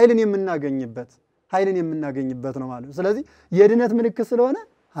ኃይልን የምናገኝበት ነው ማለት ስለዚህ የድነት ምልክት ስለሆነ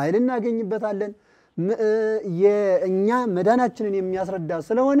ኃይልን እናገኝበታለን የኛ መዳናችንን የሚያስረዳ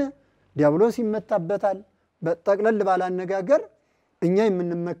ስለሆነ ዲያብሎስ ይመታበታል በጠቅለል ባለ አነጋገር እኛ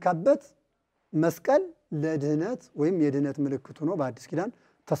የምንመካበት መስቀል ለድህነት ወይም የድህነት ምልክት ሆኖ በአዲስ ኪዳን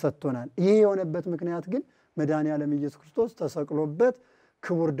ተሰጥቶናል ይሄ የሆነበት ምክንያት ግን መድኃኔዓለም ኢየሱስ ክርስቶስ ተሰቅሎበት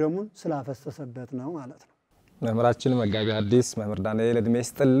ክቡር ደሙን ስላፈሰሰበት ነው ማለት ነው መምህራችን መጋቢ ሐዲስ መምህር ዳንኤል ዕድሜ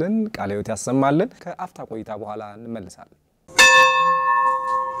ይስጥልን ቃለ ሕይወት ያሰማልን ከአፍታ ቆይታ በኋላ እንመለሳለን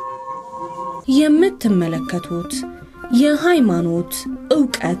የምትመለከቱት የሃይማኖት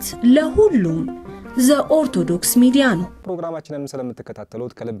ዕውቀት ለሁሉም ዘኦርቶዶክስ ሚዲያ ነው ፕሮግራማችንን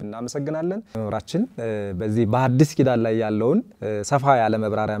ስለምትከታተሉት ከልብ እናመሰግናለን መምህራችን በዚህ በአዲስ ኪዳን ላይ ያለውን ሰፋ ያለ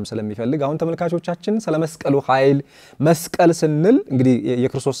መብራሪያም ስለሚፈልግ አሁን ተመልካቾቻችን ስለ መስቀሉ ኃይል መስቀል ስንል እንግዲህ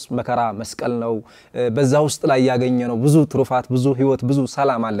የክርስቶስ መከራ መስቀል ነው በዛ ውስጥ ላይ ያገኘነው ብዙ ትሩፋት ብዙ ህይወት ብዙ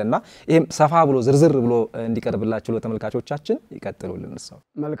ሰላም አለና ይሄም ሰፋ ብሎ ዝርዝር ብሎ እንዲቀርብላችሁ ለተመልካቾቻችን ይቀጥሉልን ነው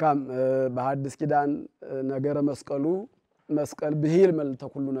መልካም በአዲስ ኪዳን ነገረ መስቀሉ መስቀል ብሂል መልተ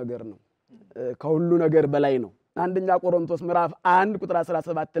ሁሉ ነገር ነው ከሁሉ ነገር በላይ ነው አንደኛ ቆሮንቶስ ምዕራፍ 1 ቁጥር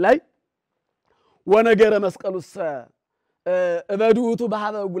 17 ላይ ወነገረ መስቀሉሰ እበዱቱ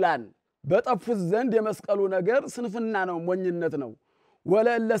በሃበ ጉላን በጠፉት ዘንድ የመስቀሉ ነገር ስንፍና ነው ሞኝነት ነው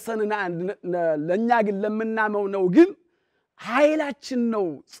ወለለሰንና ለኛ ግን ለምናመው ነው ግን ኃይላችን ነው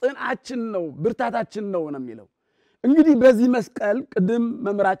ጽናችን ነው ብርታታችን ነው የሚለው እንግዲህ በዚህ መስቀል ቅድም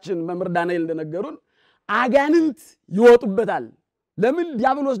መምህራችን መምህር ዳንኤል እንደነገሩን አጋንንት ይወጡበታል ለምን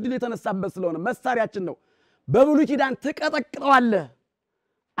ዲያብሎስ ድል የተነሳበት ስለሆነ መሳሪያችን ነው በብሉይ ኪዳን ተቀጠቅጠዋለህ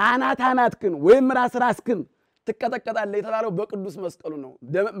አናታናትክን ወይም ራስክን ተቀጠቀጣለህ የተባለው በቅዱስ መስቀሉ ነው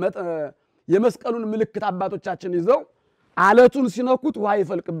የመስቀሉን ምልክት አባቶቻችን ይዘው አለቱን ሲነኩት ውሃ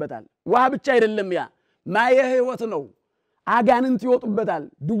ይፈልቅበታል ውሃ ብቻ አይደለም ያ ማየ ህይወት ነው አጋንንት ይወጡበታል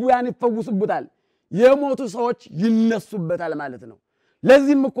ድውያን ይፈውሱበታል የሞቱ ሰዎች ይነሱበታል ማለት ነው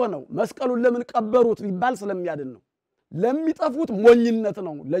ለዚህም እኮ ነው መስቀሉን ለምን ቀበሩት ቢባል ስለሚያድን ነው ለሚጠፉት ሞኝነት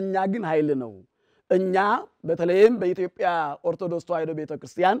ነው ለኛ ግን ኃይል ነው እኛ በተለይም በኢትዮጵያ ኦርቶዶክስ ተዋሕዶ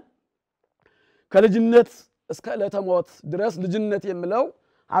ቤተክርስቲያን ከልጅነት እስከ ዕለተ ሞት ድረስ ልጅነት የሚለው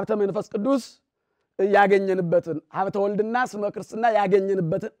ሀብተ መንፈስ ቅዱስ ያገኘንበትን ሀብተ ወልድና ስመ ክርስትና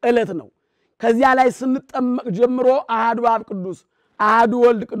ያገኘንበትን ዕለት ነው ከዚያ ላይ ስንጠመቅ ጀምሮ አሐዱ አብ ቅዱስ አሐዱ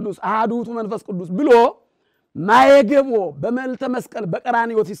ወልድ ቅዱስ አሐዱ ውእቱ መንፈስ ቅዱስ ብሎ ማየገቦ በመልተ መስቀል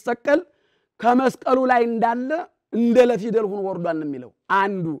በቀራንዮ ሲሰቀል ከመስቀሉ ላይ እንዳለ እንደ ለፊደል ሆኖ ወርዷል የሚለው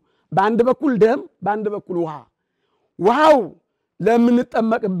አንዱ በአንድ በኩል ደም በአንድ በኩል ውሃው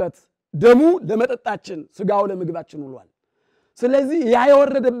ለምንጠመቅበት ደሙ ለመጠጣችን ስጋው ለምግባችን ውሏል ስለዚህ ያ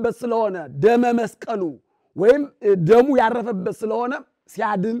የወረደበት ስለሆነ ደመ መስቀሉ ወይም ደሙ ያረፈበት ስለሆነ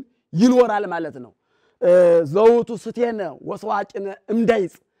ሲያድን ይኖራል ማለት ነው ዘውቱ ስቴነ ወስዋጭነ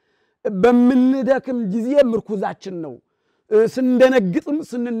እምዳይጽ በምንደክም ጊዜ ምርኩዛችን ነው ስንደነግጥም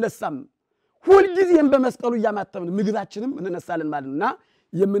ስንነሳም ሁሉ ጊዜም በመስቀሉ ያማተምን ምግባችንም እንነሳለን ማለትና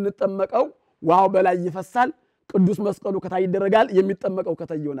የምንጠመቀው ዋው በላይ ይፈሳል ቅዱስ መስቀሉ ከታይ ይደረጋል የሚጠመቀው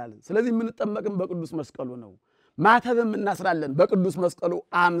ከታይ ይሆናል ስለዚህ የምንጠመቅም በቅዱስ መስቀሉ ነው ማተብም እናስራለን በቅዱስ መስቀሉ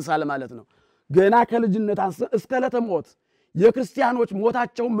አምሳል ማለት ነው ገና ከልጅነት አንስተ እስከ ለተሞት የክርስቲያኖች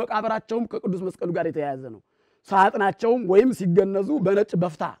ሞታቸውም መቃብራቸውም ከቅዱስ መስቀሉ ጋር የተያያዘ ነው ሳጥናቸውም ወይም ሲገነዙ በነጭ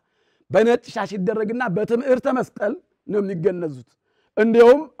በፍታ በነጭ ሻሽ ይደረግና በትምህርተ መስቀል ነው የሚገነዙት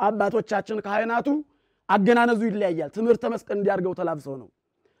እንዲሁም አባቶቻችን ካህናቱ አገናነዙ ይለያያል ትምህርተ መስቀል እንዲያርገው ተላብሰው ነው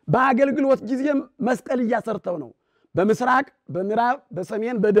በአገልግሎት ጊዜም መስቀል ያሰርተው ነው በምስራቅ በምዕራብ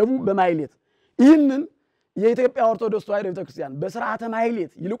በሰሜን በደቡብ በማይሌት ይህንን የኢትዮጵያ ኦርቶዶክስ ተዋሕዶ ቤተክርስቲያን በሥርዓተ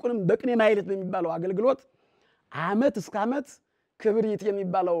ማይሌት ይልቁንም በቅኔ ማይሌት በሚባለው አገልግሎት አመት እስከ አመት ክብሪት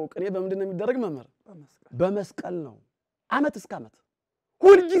የሚባለው ቅኔ በመንደነ የሚደረግ መምህር በመስቀል ነው አመት እስከ አመት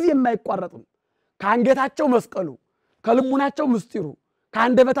ሁሉ ጊዜ የማይቋረጥም ካንገታቸው መስቀሉ ከልቡናቸው ምስጢሩ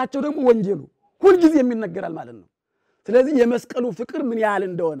ካንደበታቸው ደግሞ ወንጌሉ ሁሉ ጊዜ የሚነገራል ማለት ነው ስለዚህ የመስቀሉ ፍቅር ምን ያህል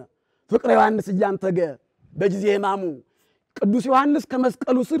እንደሆነ ፍቅረ ዮሐንስ እያንተገ በጊዜ ሕማሙ ቅዱስ ዮሐንስ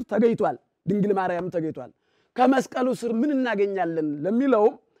ከመስቀሉ ስር ተገይቷል ድንግል ማርያም ተገይቷል ከመስቀሉ ስር ምን እናገኛለን ለሚለው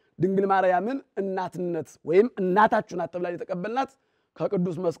ድንግል ማርያምን እናትነት ወይም እናታችሁ ናት ተብላ የተቀበልናት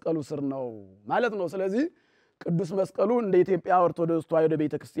ከቅዱስ መስቀሉ ስር ነው ማለት ነው ስለዚህ ቅዱስ መስቀሉ እንደ ኢትዮጵያ ኦርቶዶክስ ተዋሕዶ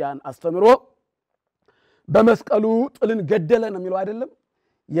ቤተክርስቲያን አስተምሮ በመስቀሉ ጥልን ገደለ ነው የሚለው አይደለም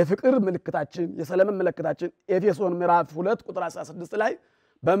የፍቅር ምልክታችን የሰላም ምልክታችን ኤፌሶን ምዕራፍ 2 ቁጥር 16 ላይ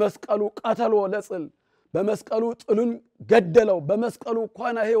በመስቀሉ ቀተሎ ለጽል በመስቀሉ ጥልን ገደለው በመስቀሉ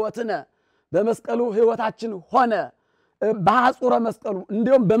ኮነ ሕይወትነ በመስቀሉ ሕይወታችን ሆነ በአጹረ መስቀሉ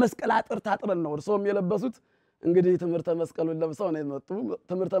እንዲሁም በመስቀል አጥር ታጥረን ነው እርሶም የለበሱት እንግዲህ ትምርተ መስቀሉን ለብሰው ነው የመጡ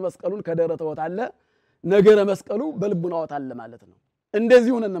ትምርተ መስቀሉን ከደረተው ታለ ነገረ መስቀሉ በልቡናው ታለ ማለት ነው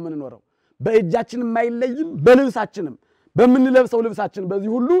እንደዚህ ሆነን ነው የምንኖረው በእጃችን የማይለይም በልብሳችንም በምንለብሰው ልብሳችን በዚህ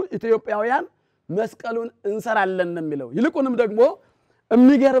ሁሉ ኢትዮጵያውያን መስቀሉን እንሰራለን ነው የሚለው ይልቁንም ደግሞ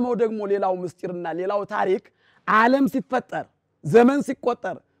የሚገርመው ደግሞ ሌላው ምስጢርና ሌላው ታሪክ ዓለም ሲፈጠር ዘመን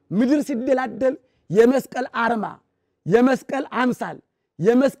ሲቆጠር ምድር ሲደላደል የመስቀል አርማ የመስቀል አምሳል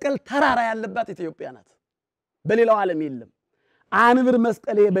የመስቀል ተራራ ያለባት ኢትዮጵያ ናት በሌላው ዓለም የለም አንብር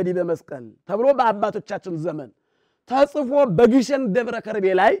መስቀሌ በዲበ መስቀል ተብሎ በአባቶቻችን ዘመን ተጽፎ በግሸን ደብረ ከርቤ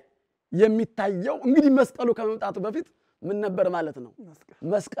ላይ የሚታየው እንግዲህ መስቀሉ ከመምጣቱ በፊት ምን ነበር ማለት ነው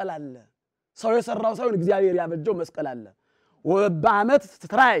መስቀል አለ ሰው የሰራው ሳይሆን እግዚአብሔር ያበጀው መስቀል አለ ወበአመት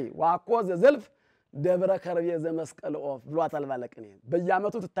ትራይ ዋቆ ዘዘልፍ ደብረ ከርቤ ዘመስቀል ኦፍ ብሏታል ባለቅኔ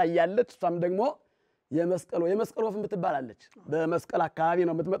በየአመቱ ትታያለች እሷም ደግሞ የመስቀል ወፍ የምትባላለች በመስቀል አካባቢ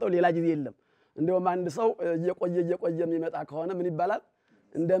ነው የምትመጣው ሌላ ጊዜ የለም እንደውም አንድ ሰው እየቆየ የሚመጣ ከሆነ ምን ይባላል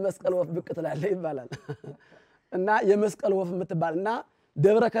እንደ መስቀል ወፍ ብቅ ትላለ ይባላል እና የመስቀል ወፍ የምትባልና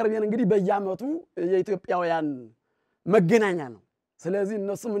ደብረ ከርቤን እንግዲህ በየአመቱ የኢትዮጵያውያን መገናኛ ነው ስለዚህ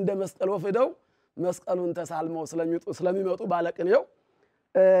እነሱም እንደ መስቀል ወፍ ሄደው መስቀሉን ተሳልመው ስለሚመጡ ባለቅኔው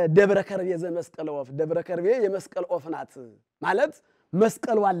ደብረ ከርቤ ዘመስቀል ወፍ ደብረ ከርቤ የመስቀል ወፍ ናት ማለት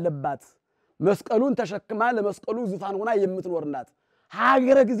መስቀሉ አለባት መስቀሉን ተሸክማ ለመስቀሉ ዙፋን ሆና የምትኖር ናት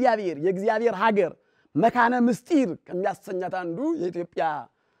ሀገረ እግዚአብሔር የእግዚአብሔር ሀገር መካነ ምስጢር ከሚያሰኛት አንዱ የኢትዮጵያ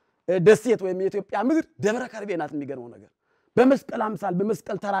ደሴት ወይም የኢትዮጵያ ምድር ደብረ ከርቤ ናት የሚገርመው ነገር በመስቀል አምሳል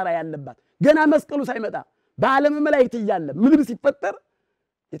በመስቀል ተራራ ያለባት ገና መስቀሉ ሳይመጣ በዓለም መላእክት ይያለ ምድር ሲፈጠር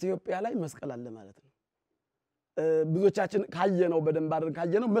ኢትዮጵያ ላይ መስቀል አለ ማለት ነው ብዙዎቻችን ካየነው በደንብ አድርገን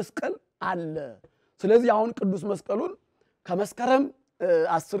ካየነው መስቀል አለ ስለዚህ አሁን ቅዱስ መስቀሉን ከመስከረም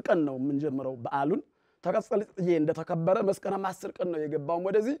 10 ቀን ነው የምንጀምረው በዓሉን ተቀጸል እንደተከበረ መስከረም 10 ቀን ነው የገባው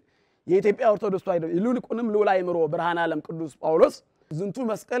ወደዚህ የኢትዮጵያ ኦርቶዶክስ ተዋሕዶ ይልቁንም ልውላይ ምሮ ብርሃነ ዓለም ቅዱስ ጳውሎስ ዝንቱ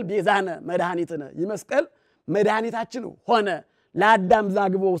መስቀል ቤዛነ መድኃኒትነ ይመስቀል መድኃኒታችን ሆነ ለአዳም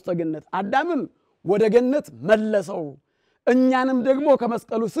ዛግቦ ውስተ ገነት አዳምን ወደ ገነት መለሰው እኛንም ደግሞ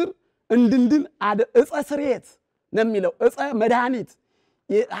ከመስቀሉ ስር እንድንድን እፀ ስርየት ነው የሚለው እፀ መድኃኒት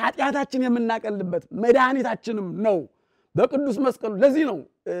ኃጢያታችን የምናቀልበት መድኃኒታችንም ነው በቅዱስ መስቀሉ ለዚህ ነው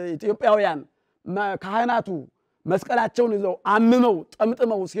ኢትዮጵያውያን ካህናቱ መስቀላቸውን ይዘው አምመው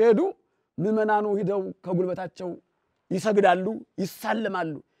ጠምጥመው ሲሄዱ ምእመናኑ ሄደው ከጉልበታቸው ይሰግዳሉ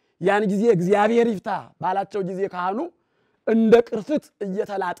ይሳለማሉ ያን ጊዜ እግዚአብሔር ይፍታ ባላቸው ጊዜ ካህኑ እንደ ቅርፍት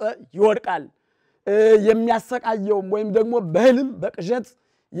እየተላጠ ይወድቃል የሚያሰቃየው ወይም ደግሞ በህልም በቅዠት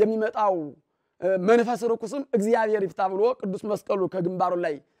የሚመጣው መንፈስ ርኩስም እግዚአብሔር ይፍታ ብሎ ቅዱስ መስቀሉ ከግንባሩ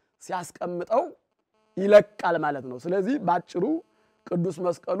ላይ ሲያስቀምጠው ይለቃል ማለት ነው ስለዚህ ባጭሩ ቅዱስ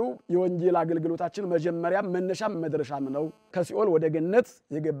መስቀሉ የወንጌል አገልግሎታችን መጀመሪያም መነሻም መድረሻም ነው ከሲኦል ወደ ገነት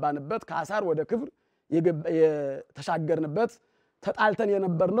የገባንበት ከአሳር ወደ ክብር የተሻገርንበት ተጣልተን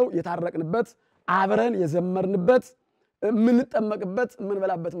የነበርነው የታረቅንበት አብረን የዘመርንበት ምን ተጠመቅበት ምን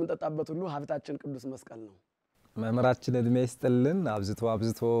በላበት ምን ተጣጣበት ሁሉ ሀብታችን ቅዱስ መስቀል ነው መምህራችን እድሜ ይስጥልን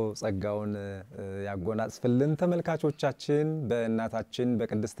አብዝቶ ጸጋውን ያጎናጽፍልን ተመልካቾቻችን በእናታችን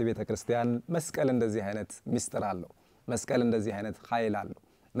በቅድስት ቤተክርስቲያን መስቀል እንደዚህ አይነት ሚስጥር አለው መስቀል እንደዚህ አይነት ኃይል አለው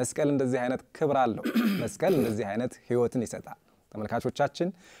መስቀል እንደዚህ አይነት ክብር አለው መስቀል እንደዚህ አይነት ህይወትን ይሰጣል ተመልካቾቻችን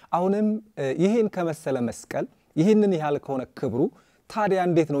አሁንም ይሄን ከመሰለ መስቀል ይሄንን ያህል ከሆነ ክብሩ ታዲያ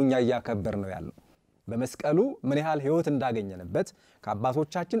እንዴት ነው እኛ ያከበር ነው ያለው በመስቀሉ ምን ያህል ህይወት እንዳገኘንበት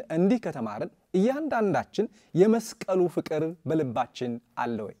ከአባቶቻችን እንዲህ ከተማረን እያንዳንዳችን የመስቀሉ ፍቅር በልባችን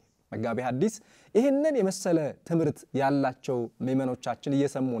አለ ወይ መጋቢ ሐዲስ ይሄንን የመሰለ ትምርት ያላቸው ምእመኖቻችን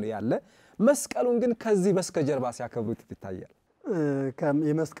እየሰሙን ያለ መስቀሉን ግን ከዚህ በስከጀርባ ሲያከብሩት ይታያል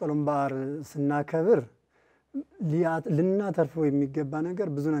የመስቀሉን በዓል ስናከብር ልናተርፈው የሚገባ ነገር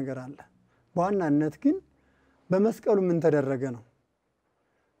ብዙ ነገር አለ በዋናነት ግን በመስቀሉ ምን ተደረገ ነው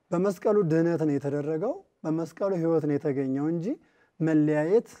በመስቀሉ ድህነት ነው የተደረገው በመስቀሉ ህይወት ነው የተገኘው እንጂ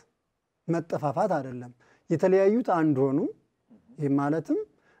መለያየት መጠፋፋት አይደለም የተለያዩት አንድ ሆኑ ይህ ማለትም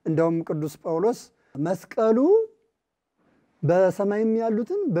እንደውም ቅዱስ ጳውሎስ መስቀሉ በሰማይም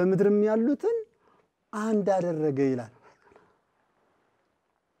ያሉትን በምድርም ያሉትን አንድ አደረገ ይላል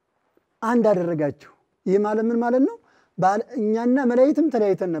አንድ አደረጋቸው ይህ ማለት ምን ማለት ነው እኛና መላእክትም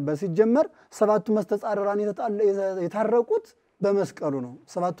ተለያይተን ነበር ሲጀመር ሰባቱ መስተጻረራን የታረቁት በመስቀሉ ነው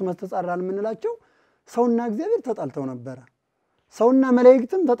ሰባቱ መስተጻረራን ምንላቸው ሰውና እግዚአብሔር ተጣልተው ነበር ሰውና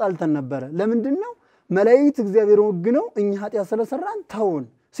መላእክትም ተጣልተን ነበር ለምንድነው መላእክት እግዚአብሔር ወግነው እኛ ኃጢያት ስለሰራን ተውን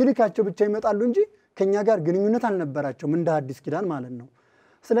ሲልካቸው ብቻ ይመጣሉ እንጂ ከኛ ጋር ግንኙነት አልነበራቸውም እንደ አዲስ ኪዳን ማለት ነው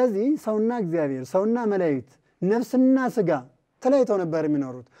ስለዚህ ሰውና እግዚአብሔር ሰውና መላእክት ነፍስና ስጋ ተለያይተው ነበር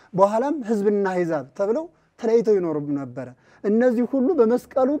የሚኖሩት በኋላም ህዝብና አሕዛብ ተብለው ተለያይተው ይኖሩ ነበር እነዚህ ሁሉ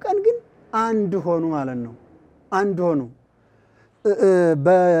በመስቀሉ ቀን ግን አንድ ሆኑ ማለት ነው አንድ ሆኑ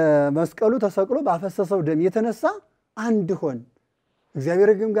በመስቀሉ ተሰቅሎ ባፈሰሰው ደም የተነሳ አንድ ሆን እግዚአብሔር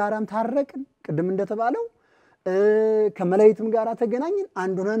ጋራም ታረቅን ቅድም እንደተባለው ከመላእክትም ጋራ ተገናኘን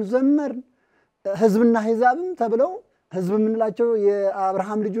አንድ ሆነን ዘመርን ህዝብና አሕዛብም ተብለው ህዝብ ምንላቸው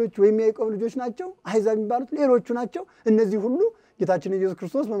የአብርሃም ልጆች ወይም የያዕቆብ ልጆች ናቸው አሕዛብ የሚባሉት ሌሎቹ ናቸው እነዚህ ሁሉ ጌታችን ኢየሱስ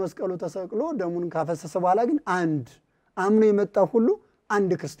ክርስቶስ በመስቀሉ ተሰቅሎ ደሙን ካፈሰሰ በኋላ ግን አንድ አምኖ የመጣው ሁሉ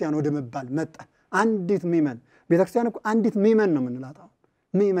አንድ ክርስቲያን ወደ መባል መጣ አንዲት ምእመን ቤተክርስቲያን እኮ አንዲት ምእመን ነው ምንላታው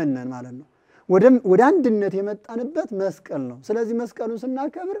ምእመን ነን ማለት ነው ወደ አንድነት የመጣንበት መስቀል ነው ስለዚህ መስቀሉን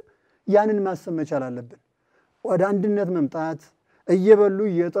ስናከብር ያንን ማሰብ መቻል አለብን ወደ አንድነት መምጣት እየበሉ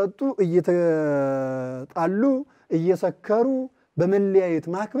እየጠጡ እየተጣሉ እየሰከሩ በመለያየት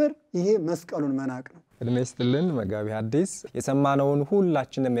ማክበር ይሄ መስቀሉን መናቅ ነው እድሜስትልን መጋቢ ሐዲስ የሰማነውን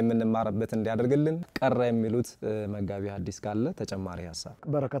ሁላችንም የምንማርበት እንዲያደርግልን ቀረ የሚሉት መጋቢ ሐዲስ ካለ ተጨማሪ ሐሳብ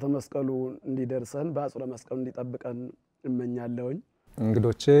በረከተ መስቀሉ እንዲደርሰን በአጽረ መስቀሉ እንዲጠብቀን እመኛለሁኝ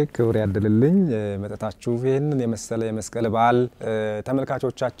እንግዶቼ ክብር ያድልልኝ መጣታችሁ ይሄንን የመሰለ የመስቀል በዓል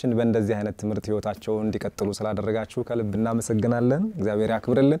ተመልካቾቻችን በእንደዚህ አይነት ትምርት ህይወታቸው እንዲቀጥሉ ስላደረጋችሁ ከልብ እናመሰግናለን እግዚአብሔር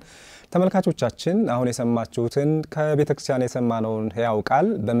ያክብርልን ተመልካቾቻችን አሁን የሰማችሁትን ከቤተክርስቲያን የሰማነውን ሕያው ቃል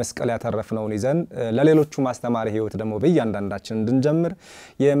በመስቀል ያተረፍነውን ይዘን ለሌሎቹ ማስተማሪ ህይወት ደግሞ በእያንዳንዳችን እንድንጀምር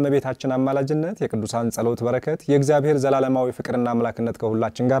የእመቤታችን አማላጅነት የቅዱሳን ጸሎት በረከት የእግዚአብሔር ዘላለማዊ ፍቅርና አምላክነት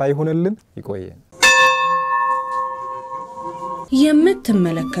ከሁላችን ጋር ይሁንልን ይቆየን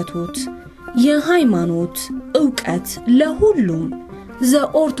የምትመለከቱት የሃይማኖት ዕውቀት ለሁሉም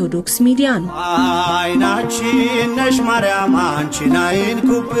ዘኦርቶዶክስ ሚዲያ ነው አይናችን ነሽ ማርያም አንቺን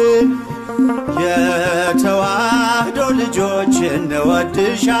አይንኩብን የተዋህዶ ልጆች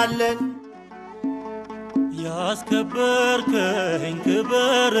እንወድሻለን ያስከበርከኝ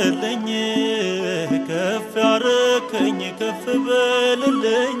ክበርልኝ ከፍ ያረከኝ ከፍ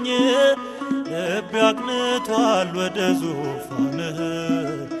በልልኝ ለቢያቅንቷል ወደ ዙፋንህ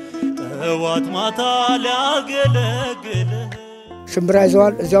ጠዋት ማታ ሊያገለግልህ ሽምብራ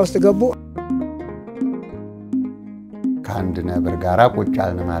ይዘዋል እዚያ ውስጥ ገቡ ከአንድ ነብር ጋራ ቁጭ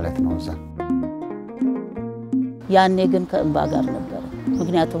አልን ማለት ነው እዛ ያኔ ግን ከእንባ ጋር ነበር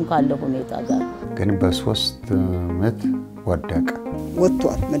ምክንያቱም ካለው ሁኔታ ጋር ግን በሶስት ምት ወደቀ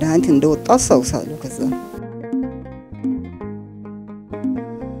ወጥቷል መድኃኒት እንደወጣ ሳውሳሉ ከዛ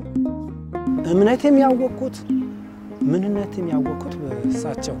እምነቴም ያወቁት ምንነቴም ያወቁት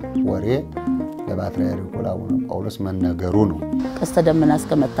በሳቸው ወሬ ለፓትርያርኩ ለአቡነ ጳውሎስ መነገሩ ነው ቀስተ ደመና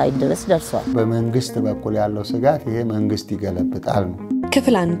እስከመታይ ድረስ ደርሷል በመንግስት በኩል ያለው ስጋት ይሄ መንግስት ይገለብጣል ነው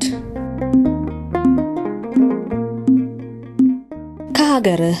ክፍል 1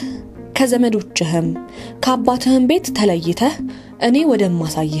 ከሀገርህ ከዘመዶችህም ከአባትህም ቤት ተለይተህ እኔ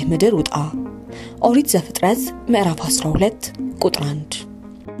ወደማሳይህ ምድር ውጣ ኦሪት ዘፍጥረት ምዕራፍ 12 ቁጥር 1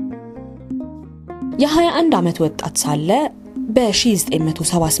 የ21 ዓመት ወጣት ሳለ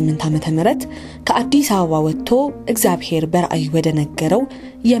በ1978 ዓመተ ምህረት ከአዲስ አበባ ወጥቶ እግዚአብሔር በራእይ ወደ ነገረው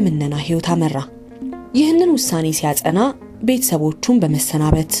የምነና ህይወት አመራ ይህንን ውሳኔ ሲያጸና ቤተሰቦቹን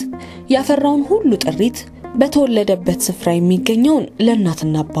በመሰናበት ያፈራውን ሁሉ ጥሪት በተወለደበት ስፍራ የሚገኘውን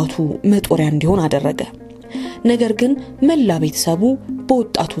ለእናትና አባቱ መጦሪያ እንዲሆን አደረገ ነገር ግን መላ ቤተሰቡ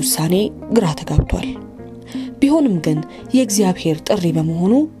በወጣቱ ውሳኔ ግራ ተጋብቷል ቢሆንም ግን የእግዚአብሔር ጥሪ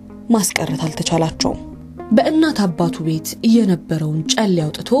በመሆኑ ማስቀረት አልተቻላቸው በእናት አባቱ ቤት የነበረውን ጨል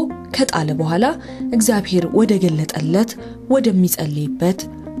ያውጥቶ ከጣለ በኋላ እግዚአብሔር ወደ ገለጠለት ወደሚጸልይበት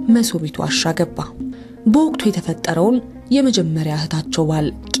መሶቢቱ አሻገባ በወቅቱ የተፈጠረውን የመጀመሪያ እህታቸው ባል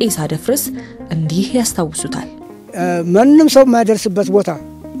ቄስ አደፍርስ እንዲህ ያስታውሱታል ማንንም ሰው ማይደርስበት ቦታ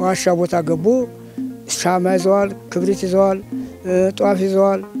ዋሻ ቦታ ገቡ ሻማ ይዘዋል ክብሪት ይዘዋል ጧፍ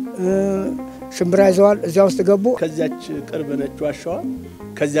ይዘዋል ሽምብራ ይዘዋል እዚያ ውስጥ ገቡ ከዚያች ቅርብ ነች ዋሻዋ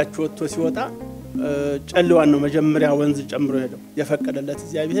ከዚያች ወጥቶ ሲወጣ ጨልዋን ነው መጀመሪያ ወንዝ ጨምሮ ሄደው የፈቀደለት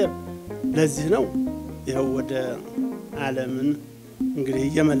እግዚአብሔር ለዚህ ነው ይሄው ወደ ዓለምን እንግዲህ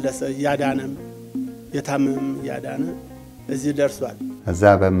እየመለሰ ያዳነም የታመም ያዳነ እዚህ ደርሷል እዛ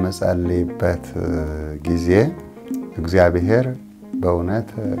በመጸልይበት ጊዜ እግዚአብሔር በእውነት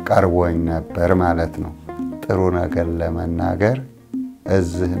ቀርቦኝ ነበር ማለት ነው ጥሩ ነገር ለመናገር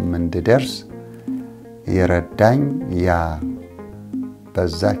እዚህም እንድደርስ ይረዳኝ ያ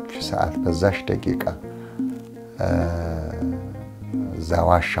በዛች ሰዓት በዛች ደቂቃ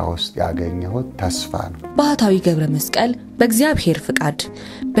ዛዋሻ ውስጥ ያገኘሁት ተስፋ ነው ባህታዊ ገብረመስቀል በእግዚአብሔር ፍቃድ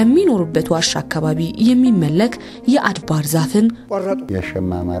በሚኖሩበት ዋሻ አካባቢ የሚመለክ የአድባር ዛፍን ቆረጡ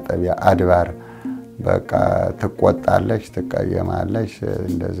የሸማ ማጠቢያ አድባር በቃ ትቆጣለች ትቀየማለች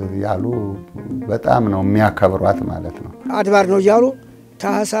እንደዚህ ያሉ በጣም ነው የሚያከብሯት ማለት ነው አድባር ነው ያሉ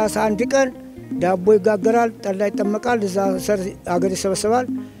ታህሳስ አንድ ቀን ዳቦ ይጋገራል ጠላ ይጠመቃል እዛ ሰር አገር ይሰበሰባል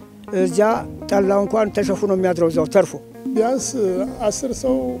እዛ ጠላው እንኳን ተሸፍኖ የሚያድረው እዛው ተርፎ ቢያንስ 10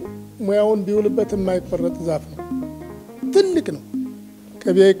 ሰው ሙያውን ቢውልበት የማይቆረጥ ዛፍ ነው ትልቅ ነው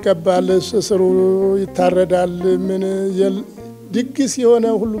ከቤ ይቀባል ስሩ ይታረዳል ምን ድግስ የሆነ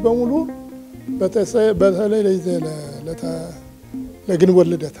ሁሉ በሙሉ በተለይ ለግንቦት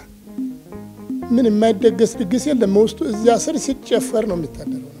ልደታ ምን የማይደገስ ድግስ የለም ውስጡ እዚያ ስር ሲጨፈር ነው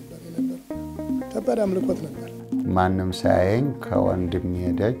የሚታደረው ነበር ከባድ አምልኮት ነበር ማንንም ሳያየኝ ከወንድሜ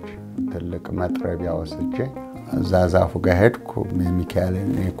ደጅ ትልቅ መጥረቢያ ወስጄ ዛዛፉ ጋር ሄድኩ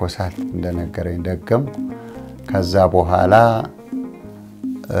ሚካኤልን የኮሳት እንደነገረኝ ደገም ከዛ በኋላ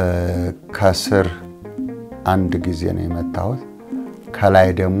ከስር አንድ ጊዜ ነው የመታሁት ከላይ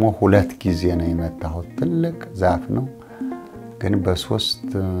ደግሞ ሁለት ጊዜ ነው የመታሁት ትልቅ ዛፍ ነው ግን በሶስት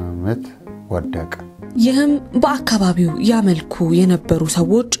ምት ወደቀ ይህም በአካባቢው ያመልኩ የነበሩ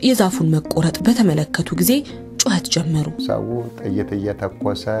ሰዎች የዛፉን መቆረጥ በተመለከቱ ጊዜ ጩኸት ጀመሩ ሰው ጥይት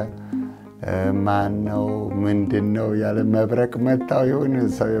እየተኮሰ ማን ነው ምንድነው ያለ መብረቅ መታው ይሁን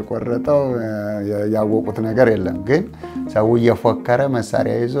ሰው የቆረጠው ያወቁት ነገር የለም ግን ሰው እየፎከረ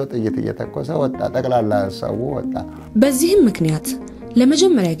መሳሪያ ይዞ ጥይት እየተኮሰ ወጣ ጠቅላላ ሰው ወጣ በዚህም ምክንያት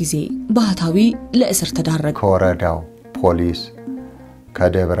ለመጀመሪያ ጊዜ ባህታዊ ለእስር ተዳረገ ከወረዳው ፖሊስ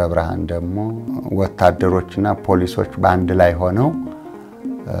ከደብረ ብርሃን ደግሞ ወታደሮችና ፖሊሶች በአንድ ላይ ሆነው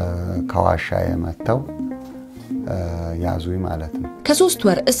ከዋሻ የመተው ያዙይ ማለት ነው ከ3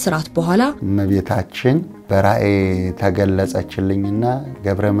 ወር እስራት በኋላ መቤታችን በራእይ ተገለጸችልኝና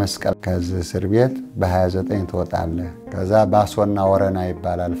ገብረመስቀል ከዚህ እስር ቤት በ29 ተወጣለህ ከዛ ባሶና ወረና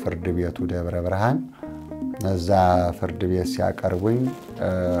ይባላል ፍርድ ቤቱ ደብረ ብርሃን እዛ ፍርድ ቤት ሲያቀርቡኝ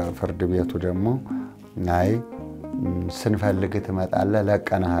ፍርድ ቤቱ ደግሞ ናይ ስንፈልግ ትመጣለህ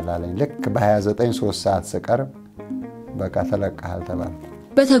ለቀናሃል አለኝ ልክ በ29 3 ሰዓት ስቀርብ በቃ ተለቀሃል ተባለ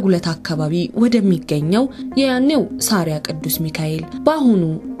በተጉለት አካባቢ ወደሚገኘው የያኔው ሳሪያ ቅዱስ ሚካኤል በአሁኑ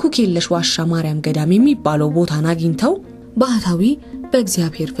ኩኬለሽ ዋሻ ማርያም ገዳም የሚባለው ቦታን አግኝተው ባህታዊ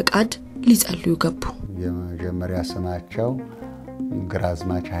በእግዚአብሔር ፍቃድ ሊጸልዩ ገቡ የመጀመሪያ ስማቸው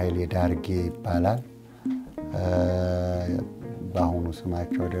ግራዝማች ኃይሌ ዳርጌ ይባላል በአሁኑ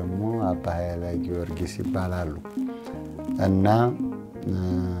ስማቸው ደግሞ አባ ኃይለ ጊዮርጊስ ይባላሉ እና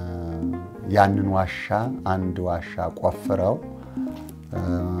ያንን ዋሻ አንድ ዋሻ ቆፍረው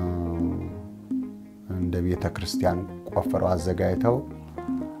እንደ ቤተ ክርስቲያን ቆፍረው አዘጋጅተው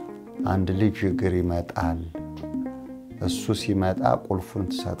አንድ ልጅ እግር ይመጣል እሱ ሲመጣ ቁልፉን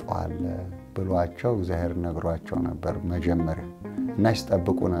ተሰጠዋል ብሏቸው እግዚአብሔር ነግሯቸው ነበር መጀመሪያ እና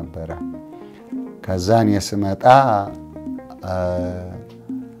ይጠብቁ ነበር ከዛን የስመጣ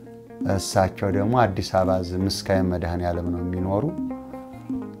እሳቸው ደግሞ አዲስ አበባ ዝምስካይ መድኃኔ ዓለም ነው የሚኖሩ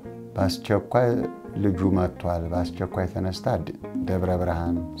ባስቸኳይ ልጁ መጥቷል ባስቸኳይ ተነስታ ደብረ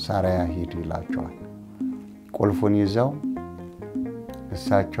ብርሃን ሳሪያ ሂድ ይላቸዋል ቁልፉን ይዘው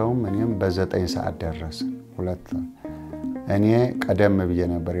እሳቸውም እኔም በ9 ሰዓት ደረሰ ሁለት እኔ ቀደም ብዬ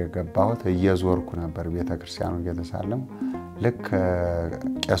ነበር የገባሁት እየዞርኩ ነበር ቤተክርስቲያኑ እየተሳለም ልክ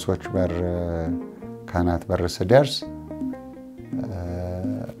ቄሶች በር ካህናት በር ስደርስ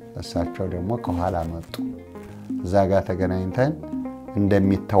እሳቸው ደግሞ ከኋላ መጡ እዛ ጋር ተገናኝተን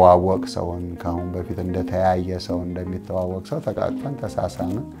እንደሚተዋወቅ ሰውን ካሁን በፊት እንደተያየ ሰው እንደሚተዋወቅ ሰው ተቃቅፈን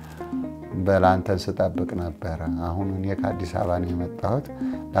ተሳሳምን በላንተን ስጠብቅ ነበር አሁን እኔ ከአዲስ አበባ ነው የመጣሁት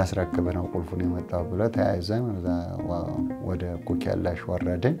ላስረክብ ነው ቁልፉን የመጣው ብለ ተያይዘን ወደ ኩኬለሽ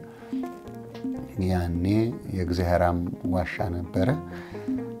ወረድን ያኔ የእግዚአብሔርም ዋሻ ነበር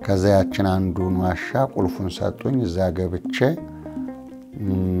ከዛ ያችን አንዱን ዋሻ ቁልፉን ሰጡኝ እዛ ገብቼ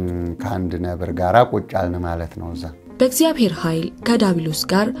ከአንድ ነብር ጋራ ቁጫልን ማለት ነው እዛ በእግዚአብሔር ኃይል ከዳቢሎስ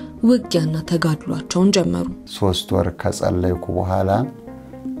ጋር ውጊያና ተጋድሏቸውን ጀመሩ 3 ወር ከጸለይኩ በኋላ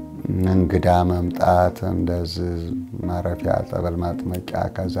እንግዳ መምጣት እንደዚህ ማረፊያ ጸበል ማጥመቂያ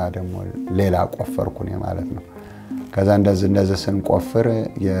ከዛ ደግሞ ሌላ ቆፈርኩኝ ማለት ነው ከዛ እንደዚህ ስንቆፍር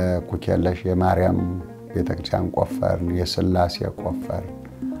የኩኬለሽ የማርያም ቤተክርስቲያን ቆፈርን የስላሴ ቆፈር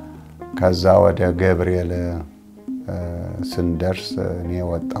ከዛ ወደ ገብርኤል ስንደርስ እኔ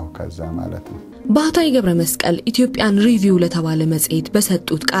ወጣሁ ከዛ ማለት ነው። ባህታዊ Gmeskel ኢትዮጵያን ሪቪው ለተባለ መጽሔት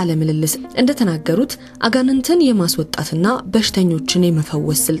በሰጡት ቃለ ምልልስ እንደተናገሩት አጋንንትን የማስወጣትና በሽተኞችን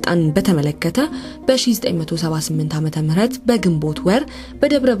የመፈወስ ስልጣን በተመለከተ በ1978 ዓመተ ምህረት በግንቦት ወር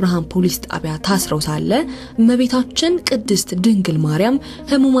በደብረ ብርሃን ፖሊስ ጣቢያ ታስረው ሳለ እመቤታችን ቅድስት ድንግል ማርያም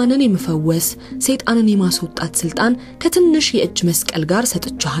ህሙማንን የመፈወስ ሰይጣንን የማስወጣት ስልጣን ከትንሽ የእጅ መስቀል ጋር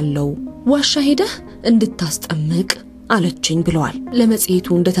ሰጥቻለሁ ዋሻ ሄደህ እንድታስጠምቅ አለችኝ ብለዋል። ለመጽሔቱ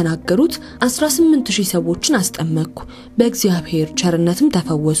እንደተናገሩት 18000 ሰዎችን አስጠመቅኩ በእግዚአብሔር ቸርነትም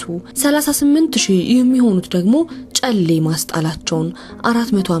ተፈወሱ 38000 የሚሆኑት ደግሞ ጨሌ ማስጣላቸውን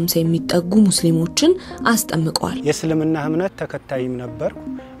 450 የሚጠጉ ሙስሊሞችን አስጠምቀዋል። የእስልምና እምነት ተከታይም ነበርኩ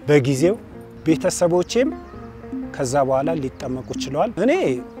በጊዜው ቤተሰቦቼም ከዛ በኋላ ሊጠመቁ ችለዋል። እኔ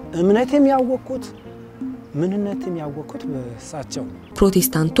እምነቴም ያወቅኩት ምንነትም ያወቅኩት በሳቸው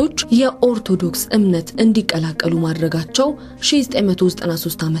ፕሮቴስታንቶች የኦርቶዶክስ እምነት እንዲቀላቀሉ ማድረጋቸው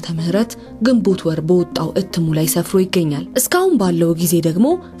 1993 ዓመተ ምህረት ግንቦት ወር በወጣው እትሙ ላይ ሰፍሮ ይገኛል። እስካሁን ባለው ጊዜ ደግሞ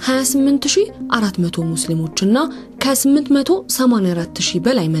 28400 ሙስሊሞችና ከ884000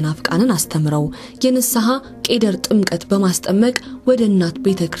 በላይ መናፍቃንን አስተምረው የንስሐ ቄደር ጥምቀት በማስጠመቅ ወደ እናት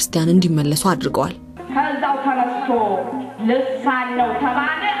ቤተክርስቲያን እንዲመለሱ አድርገዋል። ከዛው ተነስቶ ልሳን ነው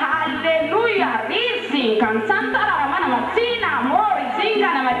ተባለ ሃሌሉያ ሪሲ ካንሳንታራ ማና ማሲና ሞሪ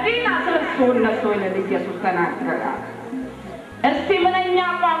ሲንጋና መዲና ስለሱ እነሱ ለኢየሱስ ተናገረ። እስቲ ምንኛ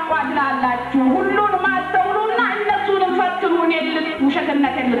ቋንቋ ትላላችሁ ሁሉን ማስተውሉና እነሱን ፈትኑን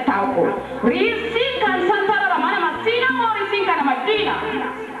ውሸትነት ልታውቁ ሪሲ ካንሳንታራ ማና ማሲና ሞሪ ሲንጋና መዲና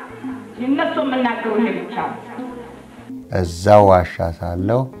እነሱ ምናገሩ ብቻ እዛው ዋሻ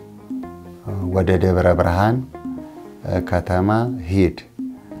ሳለው ወደ ደብረ ብርሃን ከተማ ሂድ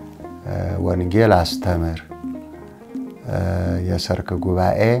ወንጌል አስተምር የሰርክ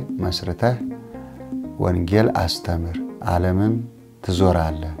ጉባኤ መስርተህ ወንጌል አስተምር ዓለምን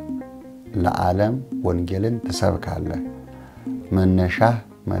ትዞራለህ ለዓለም ወንጌልን ትሰብካለህ መነሻህ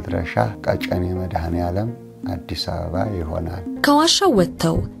መድረሻህ ቀጨኔ መድኃኔ ዓለም አዲስ አበባ ይሆናል። ከዋሻው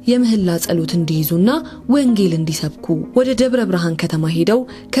ወጥተው የምህላ ጸሎት እንዲይዙና ወንጌል እንዲሰብኩ ወደ ደብረ ብርሃን ከተማ ሄደው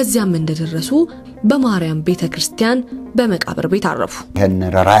ከዚያም እንደደረሱ በማርያም ቤተክርስቲያን በመቃብር ቤት አረፉ።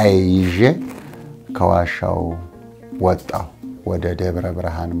 ከነራይ ይዤ ከዋሻው ወጣው ወደ ደብረ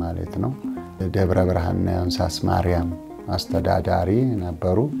ብርሃን ማለት ነው። ደብረ ብርሃን ያንሳስ ማርያም አስተዳዳሪ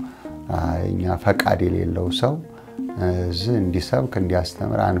ነበሩ። እኛ ፈቃድ የሌለው ሰው እንዲሰብክ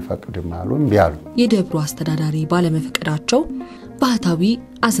እንዲያስተምር አንፈቅድም አሉ እምቢ አሉ። የደብሩ አስተዳዳሪ ባለመፈቀዳቸው ባህታዊ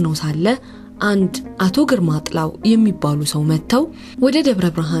አዝነው ሳለ አንድ አቶ ግርማ ጥላው የሚባሉ ሰው መተው ወደ ደብረ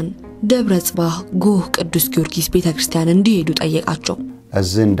ብርሃን ደብረ ጽባህ ጎህ ቅዱስ ጊዮርጊስ ቤተክርስቲያን እንዲሄዱ ጠየቃቸው።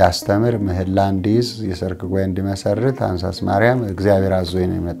 እንዳስተምር ምህላ እንዲይዝ የሰርክ ጉባኤ እንዲመሰርት አንሳስ ማርያም እግዚአብሔር አዞኝ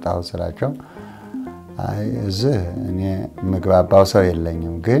ነው የመጣው ስላቸው እኔ ምግባባው ሰው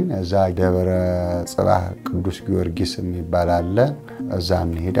የለኝም ግን እዛ ደብረ ጽባህ ቅዱስ ጊዮርጊስ የሚባል አለ እዛ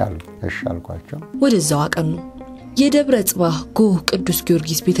እንሄድ አሉ። እሺ አልኳቸው። ወደዛው አቀኑ። የደብረ ጽባህ ጎህ ቅዱስ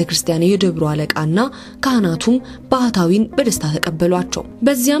ጊዮርጊስ ቤተክርስቲያን የደብሩ አለቃና ካህናቱም ባህታዊን በደስታ ተቀበሏቸው።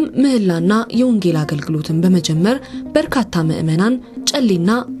 በዚያም ምህላና የወንጌል አገልግሎትን በመጀመር በርካታ ምዕመናን ጨሌና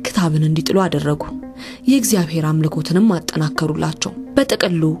ክታብን እንዲጥሉ አደረጉ። የእግዚአብሔር አምልኮትንም አጠናከሩላቸው።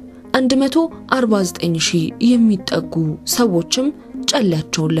 በጥቅሉ 149000 የሚጠጉ ሰዎችም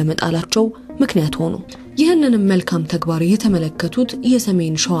ጨሌያቸውን ለመጣላቸው ምክንያት ሆኑ። ይህንንም መልካም ተግባር የተመለከቱት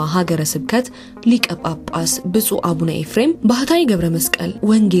የሰሜን ሸዋ ሀገረ ስብከት ሊቀ ጳጳስ ብፁዕ አቡነ ኤፍሬም ባህታዊ Gmeskel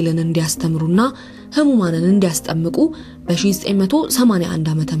ወንጌልን እንዲያስተምሩና ህሙማንን እንዲያስጠምቁ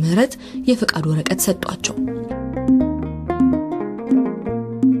በ1981 ዓመተ ምህረት የፈቃድ ወረቀት ሰጧቸው።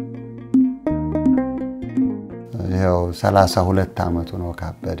 ያው 32 አመቱ ነው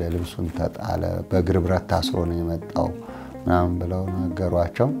ካበደ ልብሱን ተጣለ በግርብረት ታስሮ ነው የመጣው ምናምን ብለው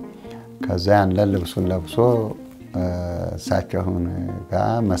ነገሯቸው። ከዛ ያን ልብሱን ለብሶ ሳቸውን ጋር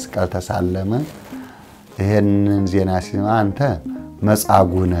መስቀል ተሳለመ። ይሄንን ዜና ሲማ አንተ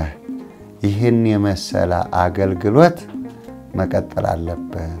መጻጉነ ይሄን የመሰለ አገልግሎት መቀጠል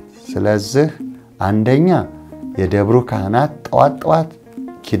አለበት። ስለዚህ አንደኛ የደብሩ ካህናት ጧት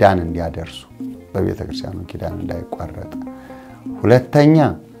ኪዳን እንዲያደርሱ በቤተክርስቲያኑ ኪዳን እንዳይቋረጥ፣ ሁለተኛ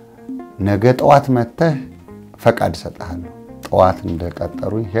ነገ ጧት መተህ ፈቃድ ሰጣለሁ። ጧት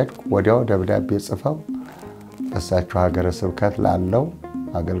እንደቀጠሩኝ ሄድኩ። ወዲያው ደብዳቤ ጽፈው በሳቸው ሀገረ ስብከት ላለው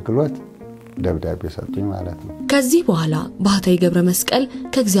አገልግሎት ደብዳቤ ሰጡኝ ማለት ነው። ከዚህ በኋላ ባህታዊ Gmeskel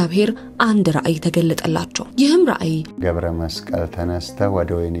ከእግዚአብሔር አንድ ራእይ ተገለጠላቸው። ይህም ራእይ Gmeskel ተነስተ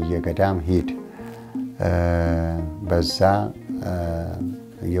ወደ ወይንዬ ገዳም ሂድ በዛ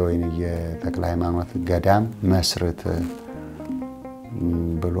የወይንዬ ተክለ ሃይማኖት ገዳም መስርት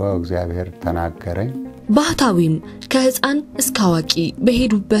ብሎ እግዚአብሔር ተናገረኝ። ባህታዊም ከህፃን እስከ አዋቂ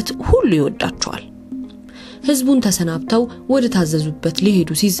በሄዱበት ሁሉ ይወዳቸዋል። ህዝቡን ተሰናብተው ወደ ታዘዙበት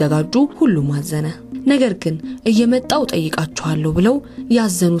ሊሄዱ ሲዘጋጁ ሁሉም አዘነ። ነገር ግን እየመጣው ጠይቃቸዋለሁ ብለው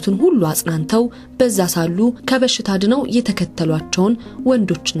ያዘኑትን ሁሉ አጽናንተው በዛ ሳሉ ከበሽታ ድነው የተከተሏቸውን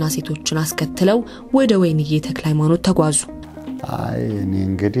ወንዶችና ሴቶችን አስከትለው ወደ ወይንዬ ተክለ ሃይማኖት ተጓዙ። አይ እኔ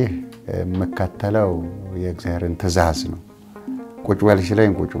እንግዲህ መከተለው የእግዚአብሔርን ትእዛዝ ነው። ቁጭ በል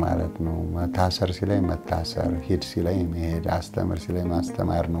ሲለኝ ቁጭ ማለት ነው። መታሰር ሲለኝ መታሰር፣ ሂድ ሲለኝ መሄድ፣ አስተምር ሲለኝ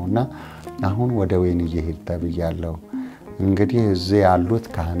ማስተማር ነውና አሁን ወደ ወይንዬ ሄድ ተብያለሁ። እንግዲህ እዚህ ያሉት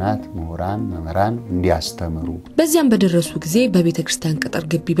ካህናት፣ ምሁራን፣ መምህራን እንዲያስተምሩ። በዚያም በደረሱ ጊዜ በቤተ ክርስቲያን ቅጥር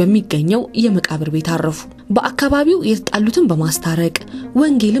ግቢ በሚገኘው የመቃብር ቤት አረፉ። በአካባቢው የተጣሉትን በማስታረቅ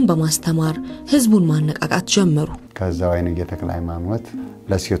ወንጌልን በማስተማር ህዝቡን ማነቃቃት ጀመሩ። ከዛ ወይንዬ ተክለ ሃይማኖት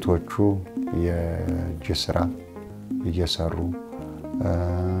ለሴቶቹ የእጅ ስራ እየሰሩ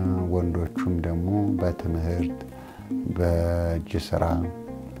ወንዶቹም ደግሞ በትምህርት በእጅ ስራ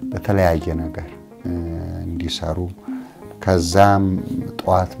በተለያየ ነገር እንዲሰሩ ከዛም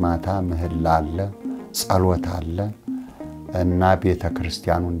ጧት ማታ ምህላ አለ ጸሎት አለ እና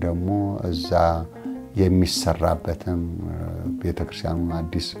ቤተክርስቲያኑን ደግሞ እዛ የሚሰራበትን ቤተክርስቲያኑ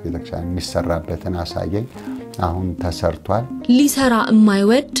አዲስ ቤተክርስቲያን የሚሰራበትን አሳየኝ። አሁን ተሰርቷል። ሊሰራ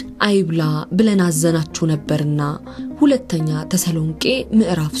የማይወድ አይብላ ብለን አዘናችሁ ነበርና ሁለተኛ ተሰሎንቄ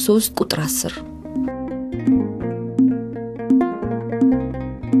ምዕራፍ 3 ቁጥር 10።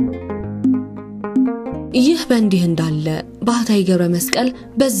 ይህ በእንዲህ እንዳለ ባህታዊ ገብረመስቀል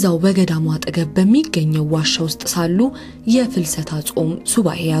በዛው በገዳሙ አጠገብ በሚገኘው ዋሻ ውስጥ ሳሉ የፍልሰታ ጾም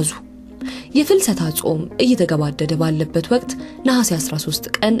ሱባኤ ያዙ። የፍልሰታ ጾም እየተገባደደ ባለበት ወቅት ነሐሴ 13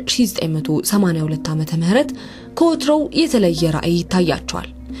 ቀን 1982 ዓመተ ምህረት ከወትሮው የተለየ ራእይ ይታያቸዋል።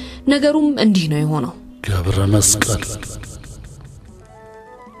 ነገሩም እንዲህ ነው የሆነው። ገብረመስቀል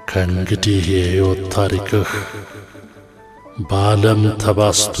ከእንግዲህ የሕይወት ታሪክህ በዓለም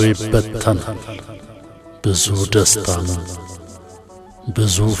ተባስቶ ይበተናል። ብዙ ደስታም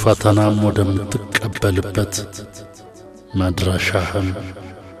ብዙ ፈተናም ወደምትቀበልበት መድረሻህም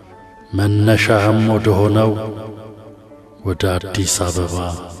መነሻህም ወደ ሆነው ወደ አዲስ አበባ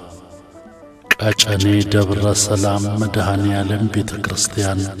ቀጨኔ ደብረ ሰላም መድኃኔ ዓለም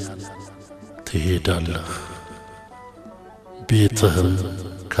ቤተክርስቲያን ትሄዳለህ። ቤትህም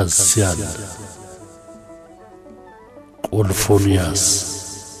ከዚያ አለ። ቁልፉን ያዝ።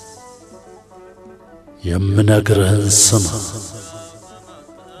 የምነግርህን ስማ፣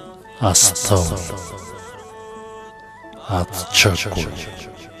 አስተውል፣ አትቸኩል።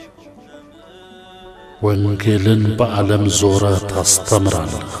 ወንጌልን በዓለም ዞረህ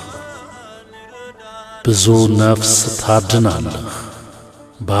ታስተምራለህ። ብዙ ነፍስ ታድናለህ።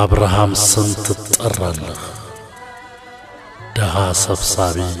 በአብርሃም ስም ትጠራለህ። ደሃ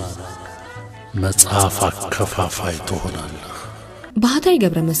ሰብሳቢ፣ መጽሐፍ አከፋፋይ ትሆናለህ። ባህታዊ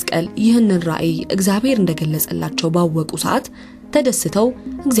ገብረመስቀል ይህንን ራእይ እግዚአብሔር እንደገለጸላቸው ባወቁ ሰዓት ተደስተው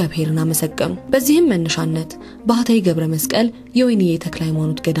እግዚአብሔርን አመሰገኑ። በዚህም መነሻነት ባህታዊ ገብረመስቀል የወይንዬ ተክለ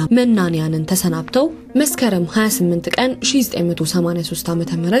ሃይማኖት ገዳም መናንያንን ተሰናብተው መስከረም 28 ቀን 1983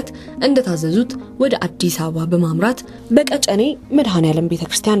 ዓመተ ምህረት እንደታዘዙት ወደ አዲስ አበባ በማምራት በቀጨኔ መድኃኔ ዓለም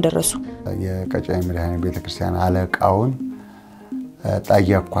ቤተክርስቲያን ደረሱ። የቀጨኔ መድኃኔ ዓለም ቤተክርስቲያን አለቃውን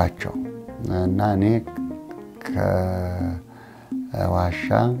ጠየቅኳቸው እና እኔ ከዋሻ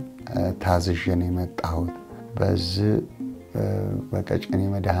ታዝዤን የመጣሁት በዚህ በቀጨኔ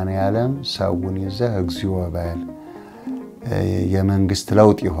መድኃኔ ዓለም ሰውን ይዘህ እግዚኦ በል፣ የመንግስት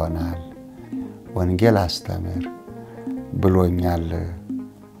ለውጥ ይሆናል፣ ወንጌል አስተምር ብሎኛል።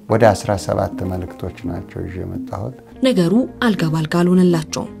 ወደ 17 መልእክቶች ናቸው ይዤ የመጣሁት። ነገሩ አልጋ ባልጋ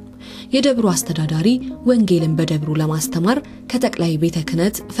አልሆነላቸው። የደብሩ አስተዳዳሪ ወንጌልን በደብሩ ለማስተማር ከጠቅላይ ቤተ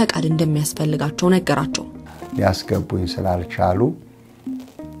ክህነት ፈቃድ እንደሚያስፈልጋቸው ነገራቸው። ሊያስገቡኝ ስላልቻሉ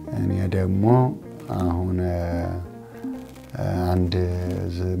እኔ ደግሞ አሁን አንድ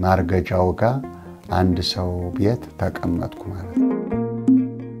ማርገጃው ጋር አንድ ሰው ቤት ተቀመጥኩ ማለት ነው።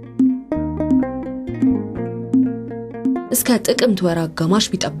 እስከ ጥቅምት ወር አጋማሽ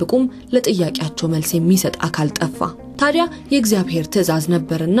ቢጠብቁም ለጥያቄያቸው መልስ የሚሰጥ አካል ጠፋ። ታዲያ የእግዚአብሔር ትእዛዝ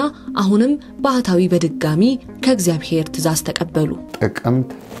ነበርና አሁንም ባህታዊ በድጋሚ ከእግዚአብሔር ትእዛዝ ተቀበሉ።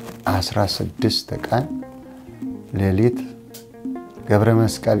 ጥቅምት 16 ቀን ሌሊት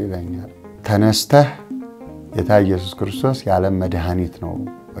ገብረመስቀል ይለኛል፣ ተነስተህ ጌታ ኢየሱስ ክርስቶስ የዓለም መድኃኒት ነው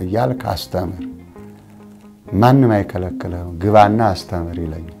እያልክ አስተምር፣ ማንም አይከለክልህም፣ ግባና አስተምር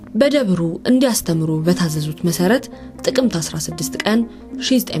ይለኛል። በደብሩ እንዲያስተምሩ በታዘዙት መሰረት ጥቅምት 16 ቀን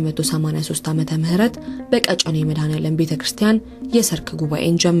 1983 ዓመተ ምህረት በቀጨኔ መድኃኔ ዓለም ቤተክርስቲያን የሰርክ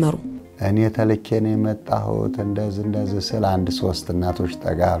ጉባኤን ጀመሩ። እኔ ተልኬ ነው የመጣሁት እንደዚህ ስለ አንድ 3 እናቶች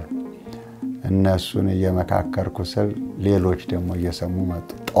ጠጋሉ እነሱን እየመካከርኩ ስል ሌሎች ደግሞ እየሰሙ መጡ።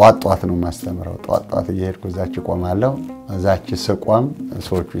 ጧት ነው ማስተምረው። ጧት እየሄድኩ እዛች ቆማለሁ። እዛች ስቆም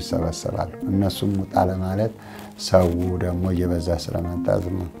ሰዎቹ ይሰበሰባሉ። እነሱም ውጣ ለማለት ሰው ደግሞ እየበዛ ስለመጣ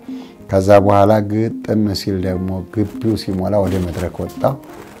ዝም ከዛ በኋላ ግጥም ሲል ደግሞ ግቢው ሲሞላ ወደ መድረክ ወጣው።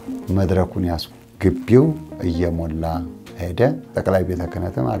 መድረኩን ያስ ግቢው እየሞላ ሄደ። ጠቅላይ ቤተ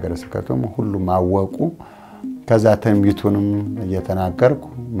ክህነትም ሀገረ ስብከቱም ሁሉም አወቁ። ከዛ ትንቢቱንም እየተናገርኩ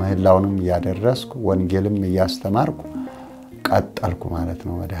ምህላውንም እያደረስኩ ወንጌልም እያስተማርኩ ቀጠልኩ ማለት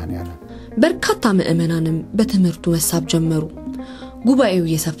ነው። መድኃኔዓለም በርካታ ምእመናንም በትምህርቱ መሳብ ጀመሩ። ጉባኤው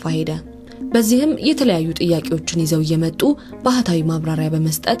እየሰፋ ሄደ። በዚህም የተለያዩ ጥያቄዎችን ይዘው እየመጡ ባህታዊ ማብራሪያ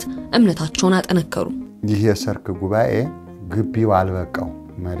በመስጠት እምነታቸውን አጠነከሩ። ይህ የሰርክ ጉባኤ ግቢው አልበቃው።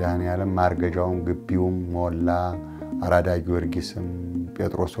 መድኃኔዓለም ማርገጃውን ግቢውም ሞላ። አራዳ ጊዮርጊስም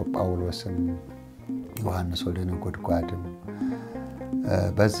ጴጥሮስ ወጳውሎስም ዮሐንስ ወልደ ነጎድጓድም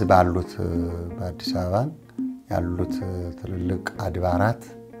በዚህ ባሉት በአዲስ አበባ ያሉት ትልልቅ አድባራት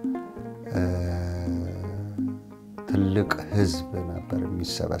ትልቅ ህዝብ ነበር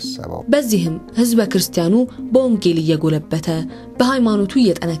የሚሰበሰበው። በዚህም ህዝበ ክርስቲያኑ በወንጌል እየጎለበተ በሃይማኖቱ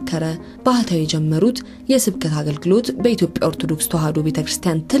እየጠነከረ ባህታዊ የጀመሩት የስብከት አገልግሎት በኢትዮጵያ ኦርቶዶክስ ተዋሕዶ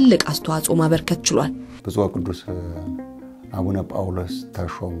ቤተክርስቲያን ትልቅ አስተዋጽኦ ማበርከት ችሏል። ብፁዕ ቅዱስ አቡነ ጳውሎስ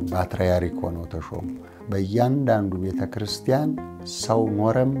ተሾሙ። ፓትርያርክ ሆነው ተሾሙ። በእያንዳንዱ ቤተክርስቲያን ሰው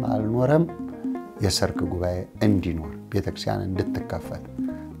ኖረም አልኖረም የሰርክ ጉባኤ እንዲኖር ቤተክርስቲያን እንድትከፈት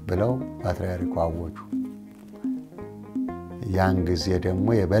ብለው ፓትርያርኩ አወጁ። ያን ጊዜ ደግሞ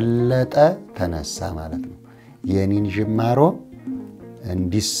የበለጠ ተነሳ ማለት ነው። የኔን ጅማሮ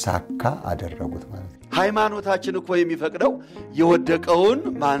እንዲሳካ አደረጉት ማለት ነው። ሃይማኖታችን እኮ የሚፈቅደው የወደቀውን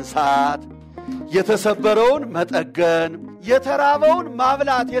ማንሳት፣ የተሰበረውን መጠገን፣ የተራበውን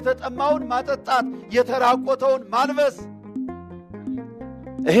ማብላት፣ የተጠማውን ማጠጣት፣ የተራቆተውን ማልበስ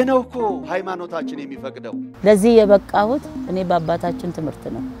ይሄ ነው እኮ ሃይማኖታችን የሚፈቅደው። ለዚህ የበቃሁት እኔ በአባታችን ትምህርት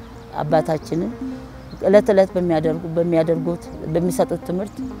ነው። አባታችንን እለት በሚያደርጉት በሚሰጡት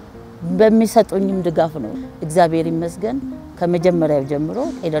ትምህርት በሚሰጡኝም ድጋፍ ነው። እግዚአብሔር ይመስገን ከመጀመሪያው ጀምሮ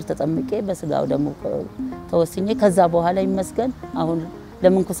ቄደር ተጠምቄ በስጋው ደግሞ ተወስኜ ከዛ በኋላ ይመስገን አሁን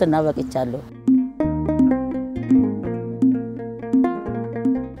ለምንኩስና በቅቻለሁ።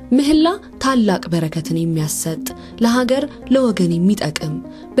 ምህላ ታላቅ በረከትን የሚያሰጥ ለሀገር ለወገን የሚጠቅም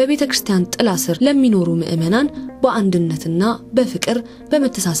በቤተ ክርስቲያን ጥላ ስር ለሚኖሩ ምእመናን በአንድነትና በፍቅር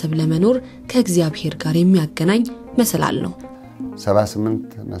በመተሳሰብ ለመኖር ከእግዚአብሔር ጋር የሚያገናኝ መሰላል ነው።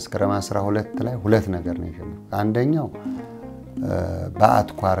 78 መስከረም 12 ላይ ሁለት ነገር ነው የጀመረው። አንደኛው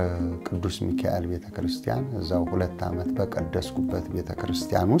በአትኳር ቅዱስ ሚካኤል ቤተክርስቲያን እዛው 2 ዓመት በቀደስኩበት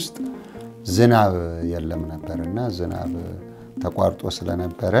ቤተክርስቲያን ውስጥ ዝናብ የለም ነበርና ዝናብ ተቋርጦ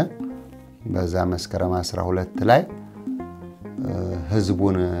ስለነበረ በዛ መስከረም 12 ላይ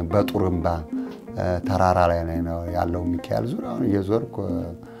ህዝቡን በጡርምባ ተራራ ላይ ነው ያለው ሚካኤል ዙሪያውን እየዞርኩ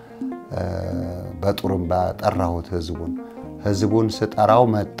በጡርምባ ጠራሁት ህዝቡን ስጠራው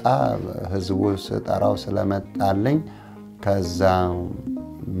መጣ። ህዝቡ ስጠራው ስለመጣልኝ ከዛ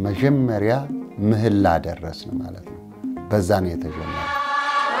መጀመሪያ ምህላ ደረስን ማለት ነው። በዛ ነው የተጀመረው።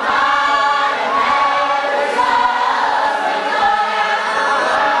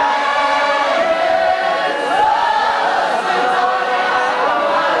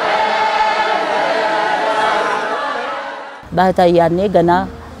 ባህታዊ ያኔ ገና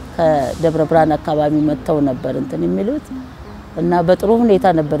ከደብረ ብርሃን አካባቢ መጥተው ነበር እንትን የሚሉት እና በጥሩ ሁኔታ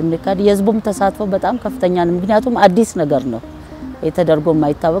ነበር የሚካሄድ። የህዝቡም ተሳትፎ በጣም ከፍተኛ ነው። ምክንያቱም አዲስ ነገር ነው የተደርጎ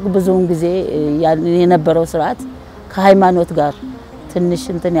የማይታወቅ ብዙውን ጊዜ የነበረው ስርዓት ከሃይማኖት ጋር ትንሽ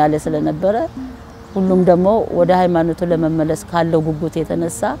እንትን ያለ ስለነበረ ሁሉም ደግሞ ወደ ሃይማኖቱ ለመመለስ ካለው ጉጉት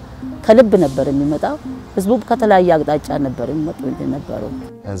የተነሳ ከልብ ነበር የሚመጣው። ህዝቡ ከተለያየ አቅጣጫ ነበር የሚመጡት የነበረው።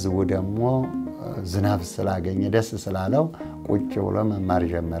 ህዝቡ ደግሞ ዝናብ ስላገኘ ደስ ስላለው ቁጭ ብሎ መማር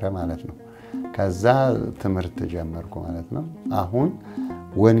ጀመረ ማለት ነው። ከዛ ትምህርት ጀመርኩ ማለት ነው። አሁን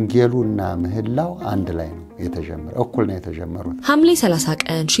ወንጌሉና ምህላው አንድ ላይ ነው የተጀመረው፣ እኩል ነው የተጀመሩት። ሐምሌ 30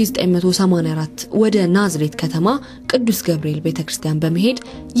 ቀን 1984 ወደ ናዝሬት ከተማ ቅዱስ ገብርኤል ቤተክርስቲያን በመሄድ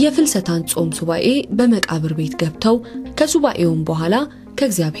የፍልሰታን ጾም ሱባኤ በመቃብር ቤት ገብተው ከሱባኤውም በኋላ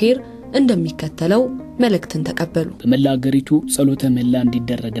ከእግዚአብሔር እንደሚከተለው መልእክትን ተቀበሉ። በመላ ሀገሪቱ ጸሎተ ምህላ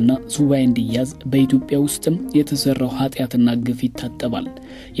እንዲደረግና ሱባኤ እንዲያዝ በኢትዮጵያ ውስጥም የተሰራው ኃጢአትና ግፍ ይታጠባል።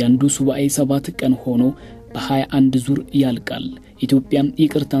 ያንዱ ሱባኤ 7 ቀን ሆኖ በ21 ዙር ያልቃል። ኢትዮጵያም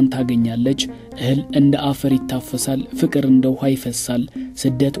ይቅርታን ታገኛለች። እህል እንደ አፈር ይታፈሳል፣ ፍቅር እንደ ውሃ ይፈሳል።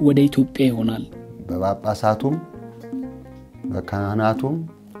 ስደት ወደ ኢትዮጵያ ይሆናል። በጳጳሳቱም በካህናቱም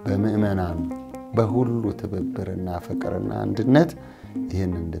በምእመናኑ በሁሉ ትብብርና ፍቅርና አንድነት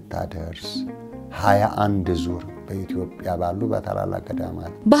ይህን እንድታደርስ 21 ዙር በኢትዮጵያ ባሉ በታላላቅ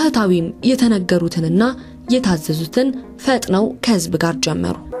ገዳማት ባህታዊም የተነገሩትንና የታዘዙትን ፈጥነው ከህዝብ ጋር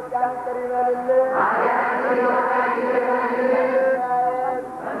ጀመሩ።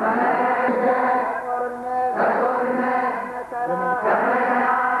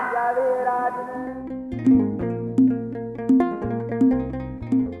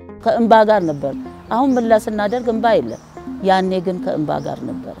 ከእንባ ጋር ነበር። አሁን ብላ ስናደርግ እንባ የለም። ያኔ ግን ከእንባ ጋር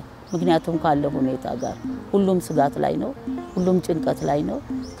ነበር። ምክንያቱም ካለ ሁኔታ ጋር ሁሉም ስጋት ላይ ነው፣ ሁሉም ጭንቀት ላይ ነው።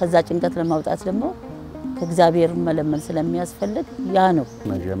 ከዛ ጭንቀት ለማውጣት ደግሞ ከእግዚአብሔር መለመን ስለሚያስፈልግ ያ ነው።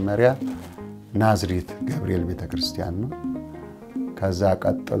 መጀመሪያ ናዝሬት ገብርኤል ቤተክርስቲያን ነው። ከዛ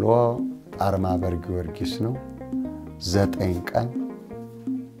ቀጥሎ አርማ በርጊዮርጊስ ነው። 9 ቀን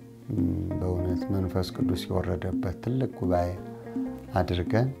በእውነት መንፈስ ቅዱስ የወረደበት ትልቅ ጉባኤ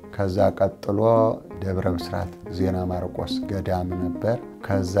አድርገን ከዛ ቀጥሎ ደብረ ብስራት ዜና ማርቆስ ገዳም ነበር።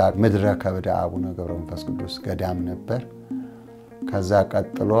 ከዛ ምድረ ከበደ አቡነ ገብረ መንፈስ ቅዱስ ገዳም ነበር። ከዛ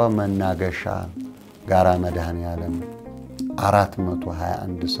ቀጥሎ መናገሻ ጋራ መድኃኔዓለም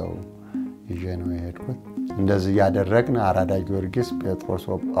 421 ሰው ይዤ ነው የሄድኩት። እንደዚህ ያደረግን አራዳ ጊዮርጊስ፣ ጴጥሮስ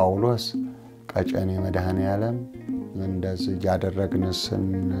ወጳውሎስ፣ ቀጨኔ መድኃኔዓለም እንደዚህ ያደረግን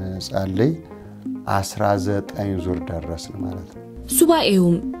ስንጸልይ 19 ዙር ደረስን ማለት ነው።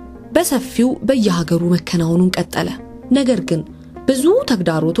 ሱባኤውም በሰፊው በየሀገሩ መከናወኑን ቀጠለ። ነገር ግን ብዙ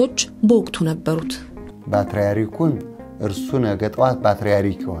ተግዳሮቶች በወቅቱ ነበሩት። ባትሪያሪኩን እርሱ ነገ ጠዋት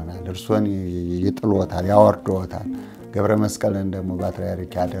ባትሪያሪክ ይሆናል፣ እርሱን ይጥሎታል፣ ያወርዶታል። ገብረ መስቀልን ደግሞ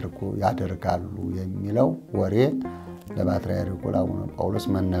ባትሪያሪክ ያደርጋሉ የሚለው ወሬ ለባትሪያሪኩ ለአቡነ ጳውሎስ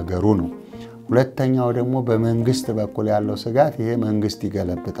መነገሩ ነው። ሁለተኛው ደግሞ በመንግስት በኩል ያለው ስጋት ይሄ መንግስት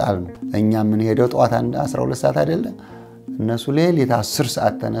ይገለብጣል ነው። እኛ ምን ሄደው ጠዋት 12 ሰዓት አይደለ? እነሱ ሌሊት 10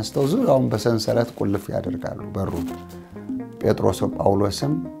 ሰዓት ተነስተው ዙሪያውን በሰንሰለት ቁልፍ ያደርጋሉ በሩ። ጴጥሮስ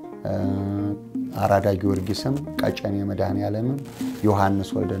ወጳውሎስም አራዳ ጊዮርጊስም ቀጨኔ መድኃኔዓለምም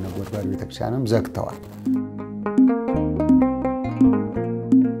ዮሐንስ ወልደ ነጎድጓድ ቤተክርስቲያንም ዘግተዋል።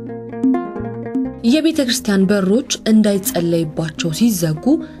 የቤተክርስቲያን በሮች እንዳይጸለይባቸው ሲዘጉ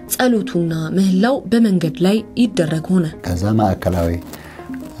ጸሎቱና ምህላው በመንገድ ላይ ይደረግ ሆነ። ከዛ ማዕከላዊ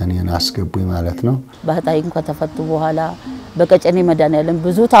እኔን አስገቡኝ ማለት ነው። ባህታዊም ከተፈቱ በኋላ በቀጨኔ መድኃኔዓለም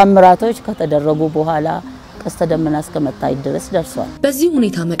ብዙ ታምራቶች ከተደረጉ በኋላ ቀስተ ደመና እስከመታይ ድረስ ደርሷል። በዚህ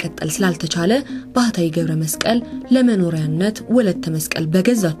ሁኔታ መቀጠል ስላልተቻለ ባህታዊ ገብረ መስቀል ለመኖሪያነት ወለተ መስቀል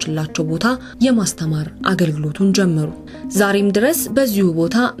በገዛችላቸው ቦታ የማስተማር አገልግሎቱን ጀመሩ። ዛሬም ድረስ በዚሁ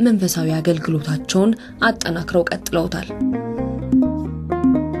ቦታ መንፈሳዊ አገልግሎታቸውን አጠናክረው ቀጥለውታል።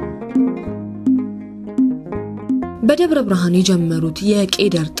 በደብረ ብርሃን የጀመሩት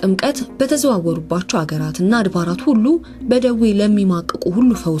የቄደር ጥምቀት በተዘዋወሩባቸው አገራትና አድባራት ሁሉ በደዌ ለሚማቅቁ ሁሉ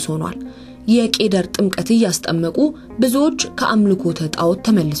ፈውስ ሆኗል። የቄደር ጥምቀት ያስጠመቁ ብዙዎች ከአምልኮተ ጣዖት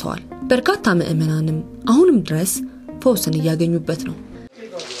ተመልሰዋል። በርካታ ምእመናንም አሁንም ድረስ ፈውስን ያገኙበት ነው።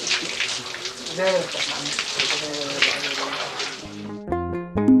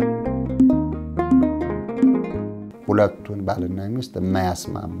 ሁለቱን ባልና ሚስት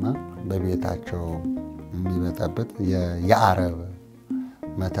የማያስማማ በቤታቸው የሚበጣበት የአረብ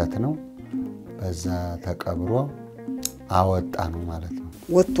መተት ነው። በዛ ተቀብሮ አወጣ ነው ማለት ነው።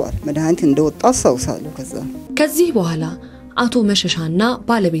 ወጥቷል። መድኃኒት እንደወጣ ሰውሳለሁ። ከዚህ በኋላ አቶ መሸሻና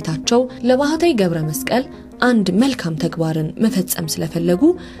ባለቤታቸው ለባህታዊ ገብረ መስቀል አንድ መልካም ተግባርን መፈጸም ስለፈለጉ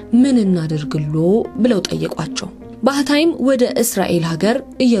ምን እናድርግሎ ብለው ጠየቋቸው። ባህታዊም ወደ እስራኤል ሀገር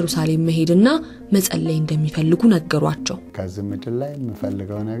ኢየሩሳሌም መሄድና መጸለይ እንደሚፈልጉ ነገሯቸው። ከዚህ ምድር ላይ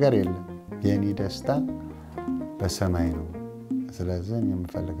የምፈልገው ነገር የለም። የኔ ደስታ በሰማይ ነው። ስለዚህ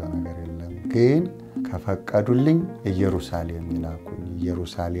የምፈልገው ነገር የለም። ግን ከፈቀዱልኝ ኢየሩሳሌም ይላኩኝ።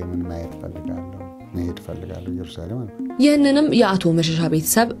 ኢየሩሳሌምን ማየት ፈልጋለሁ፣ መሄድ ፈልጋለሁ ኢየሩሳሌም። ይህንንም የአቶ መሸሻ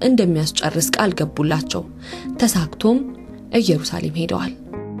ቤተሰብ እንደሚያስጨርስ ቃል ገቡላቸው። ተሳክቶም ኢየሩሳሌም ሄደዋል።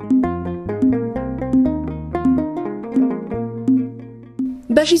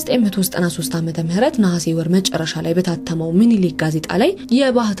 በ1993 ዓመተ ምህረት ነሐሴ ወር መጨረሻ ላይ በታተመው ምኒልክ ጋዜጣ ላይ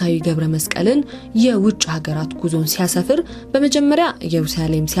የባህታዊ ገብረ መስቀልን የውጭ ሀገራት ጉዞን ሲያሰፍር በመጀመሪያ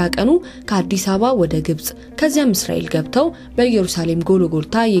ኢየሩሳሌም ሲያቀኑ ከአዲስ አበባ ወደ ግብጽ ከዚያም እስራኤል ገብተው በኢየሩሳሌም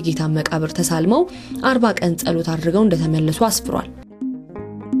ጎልጎታ የጌታ መቃብር ተሳልመው 40 ቀን ጸሎት አድርገው እንደተመለሱ አስፍሯል።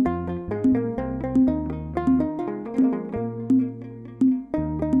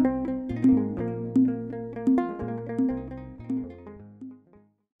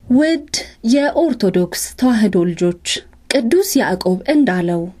 ውድ የኦርቶዶክስ ተዋህዶ ልጆች ቅዱስ ያዕቆብ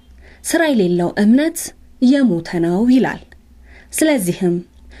እንዳለው ስራ የሌለው እምነት የሞተ ነው ይላል። ስለዚህም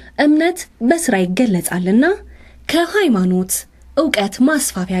እምነት በስራ ይገለጻልና ከሃይማኖት ዕውቀት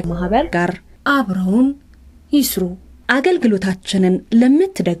ማስፋፊያ ማህበር ጋር አብረውን ይስሩ። አገልግሎታችንን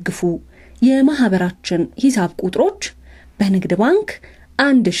ለምትደግፉ የማህበራችን ሂሳብ ቁጥሮች በንግድ ባንክ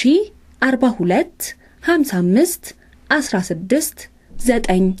 1042 55 16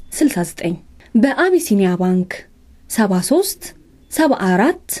 969 በአቢሲንያ ባንክ 73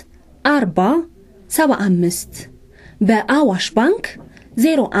 74 40 75 በአዋሽ ባንክ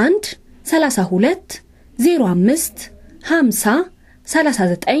 01 32 05 50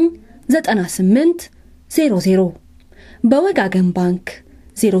 39 98 00 በወጋገን ባንክ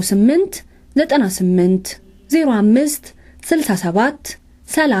 08 98 05 67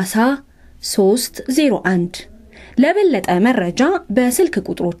 30 301 ለበለጠ መረጃ በስልክ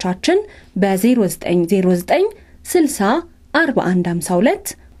ቁጥሮቻችን በ0909 60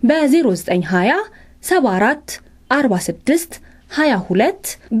 4152 በ0920 74 46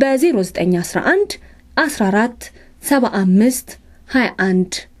 22 በ0911 14 75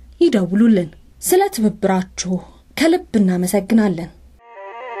 21 ይደውሉልን። ስለ ትብብራችሁ ከልብ እናመሰግናለን።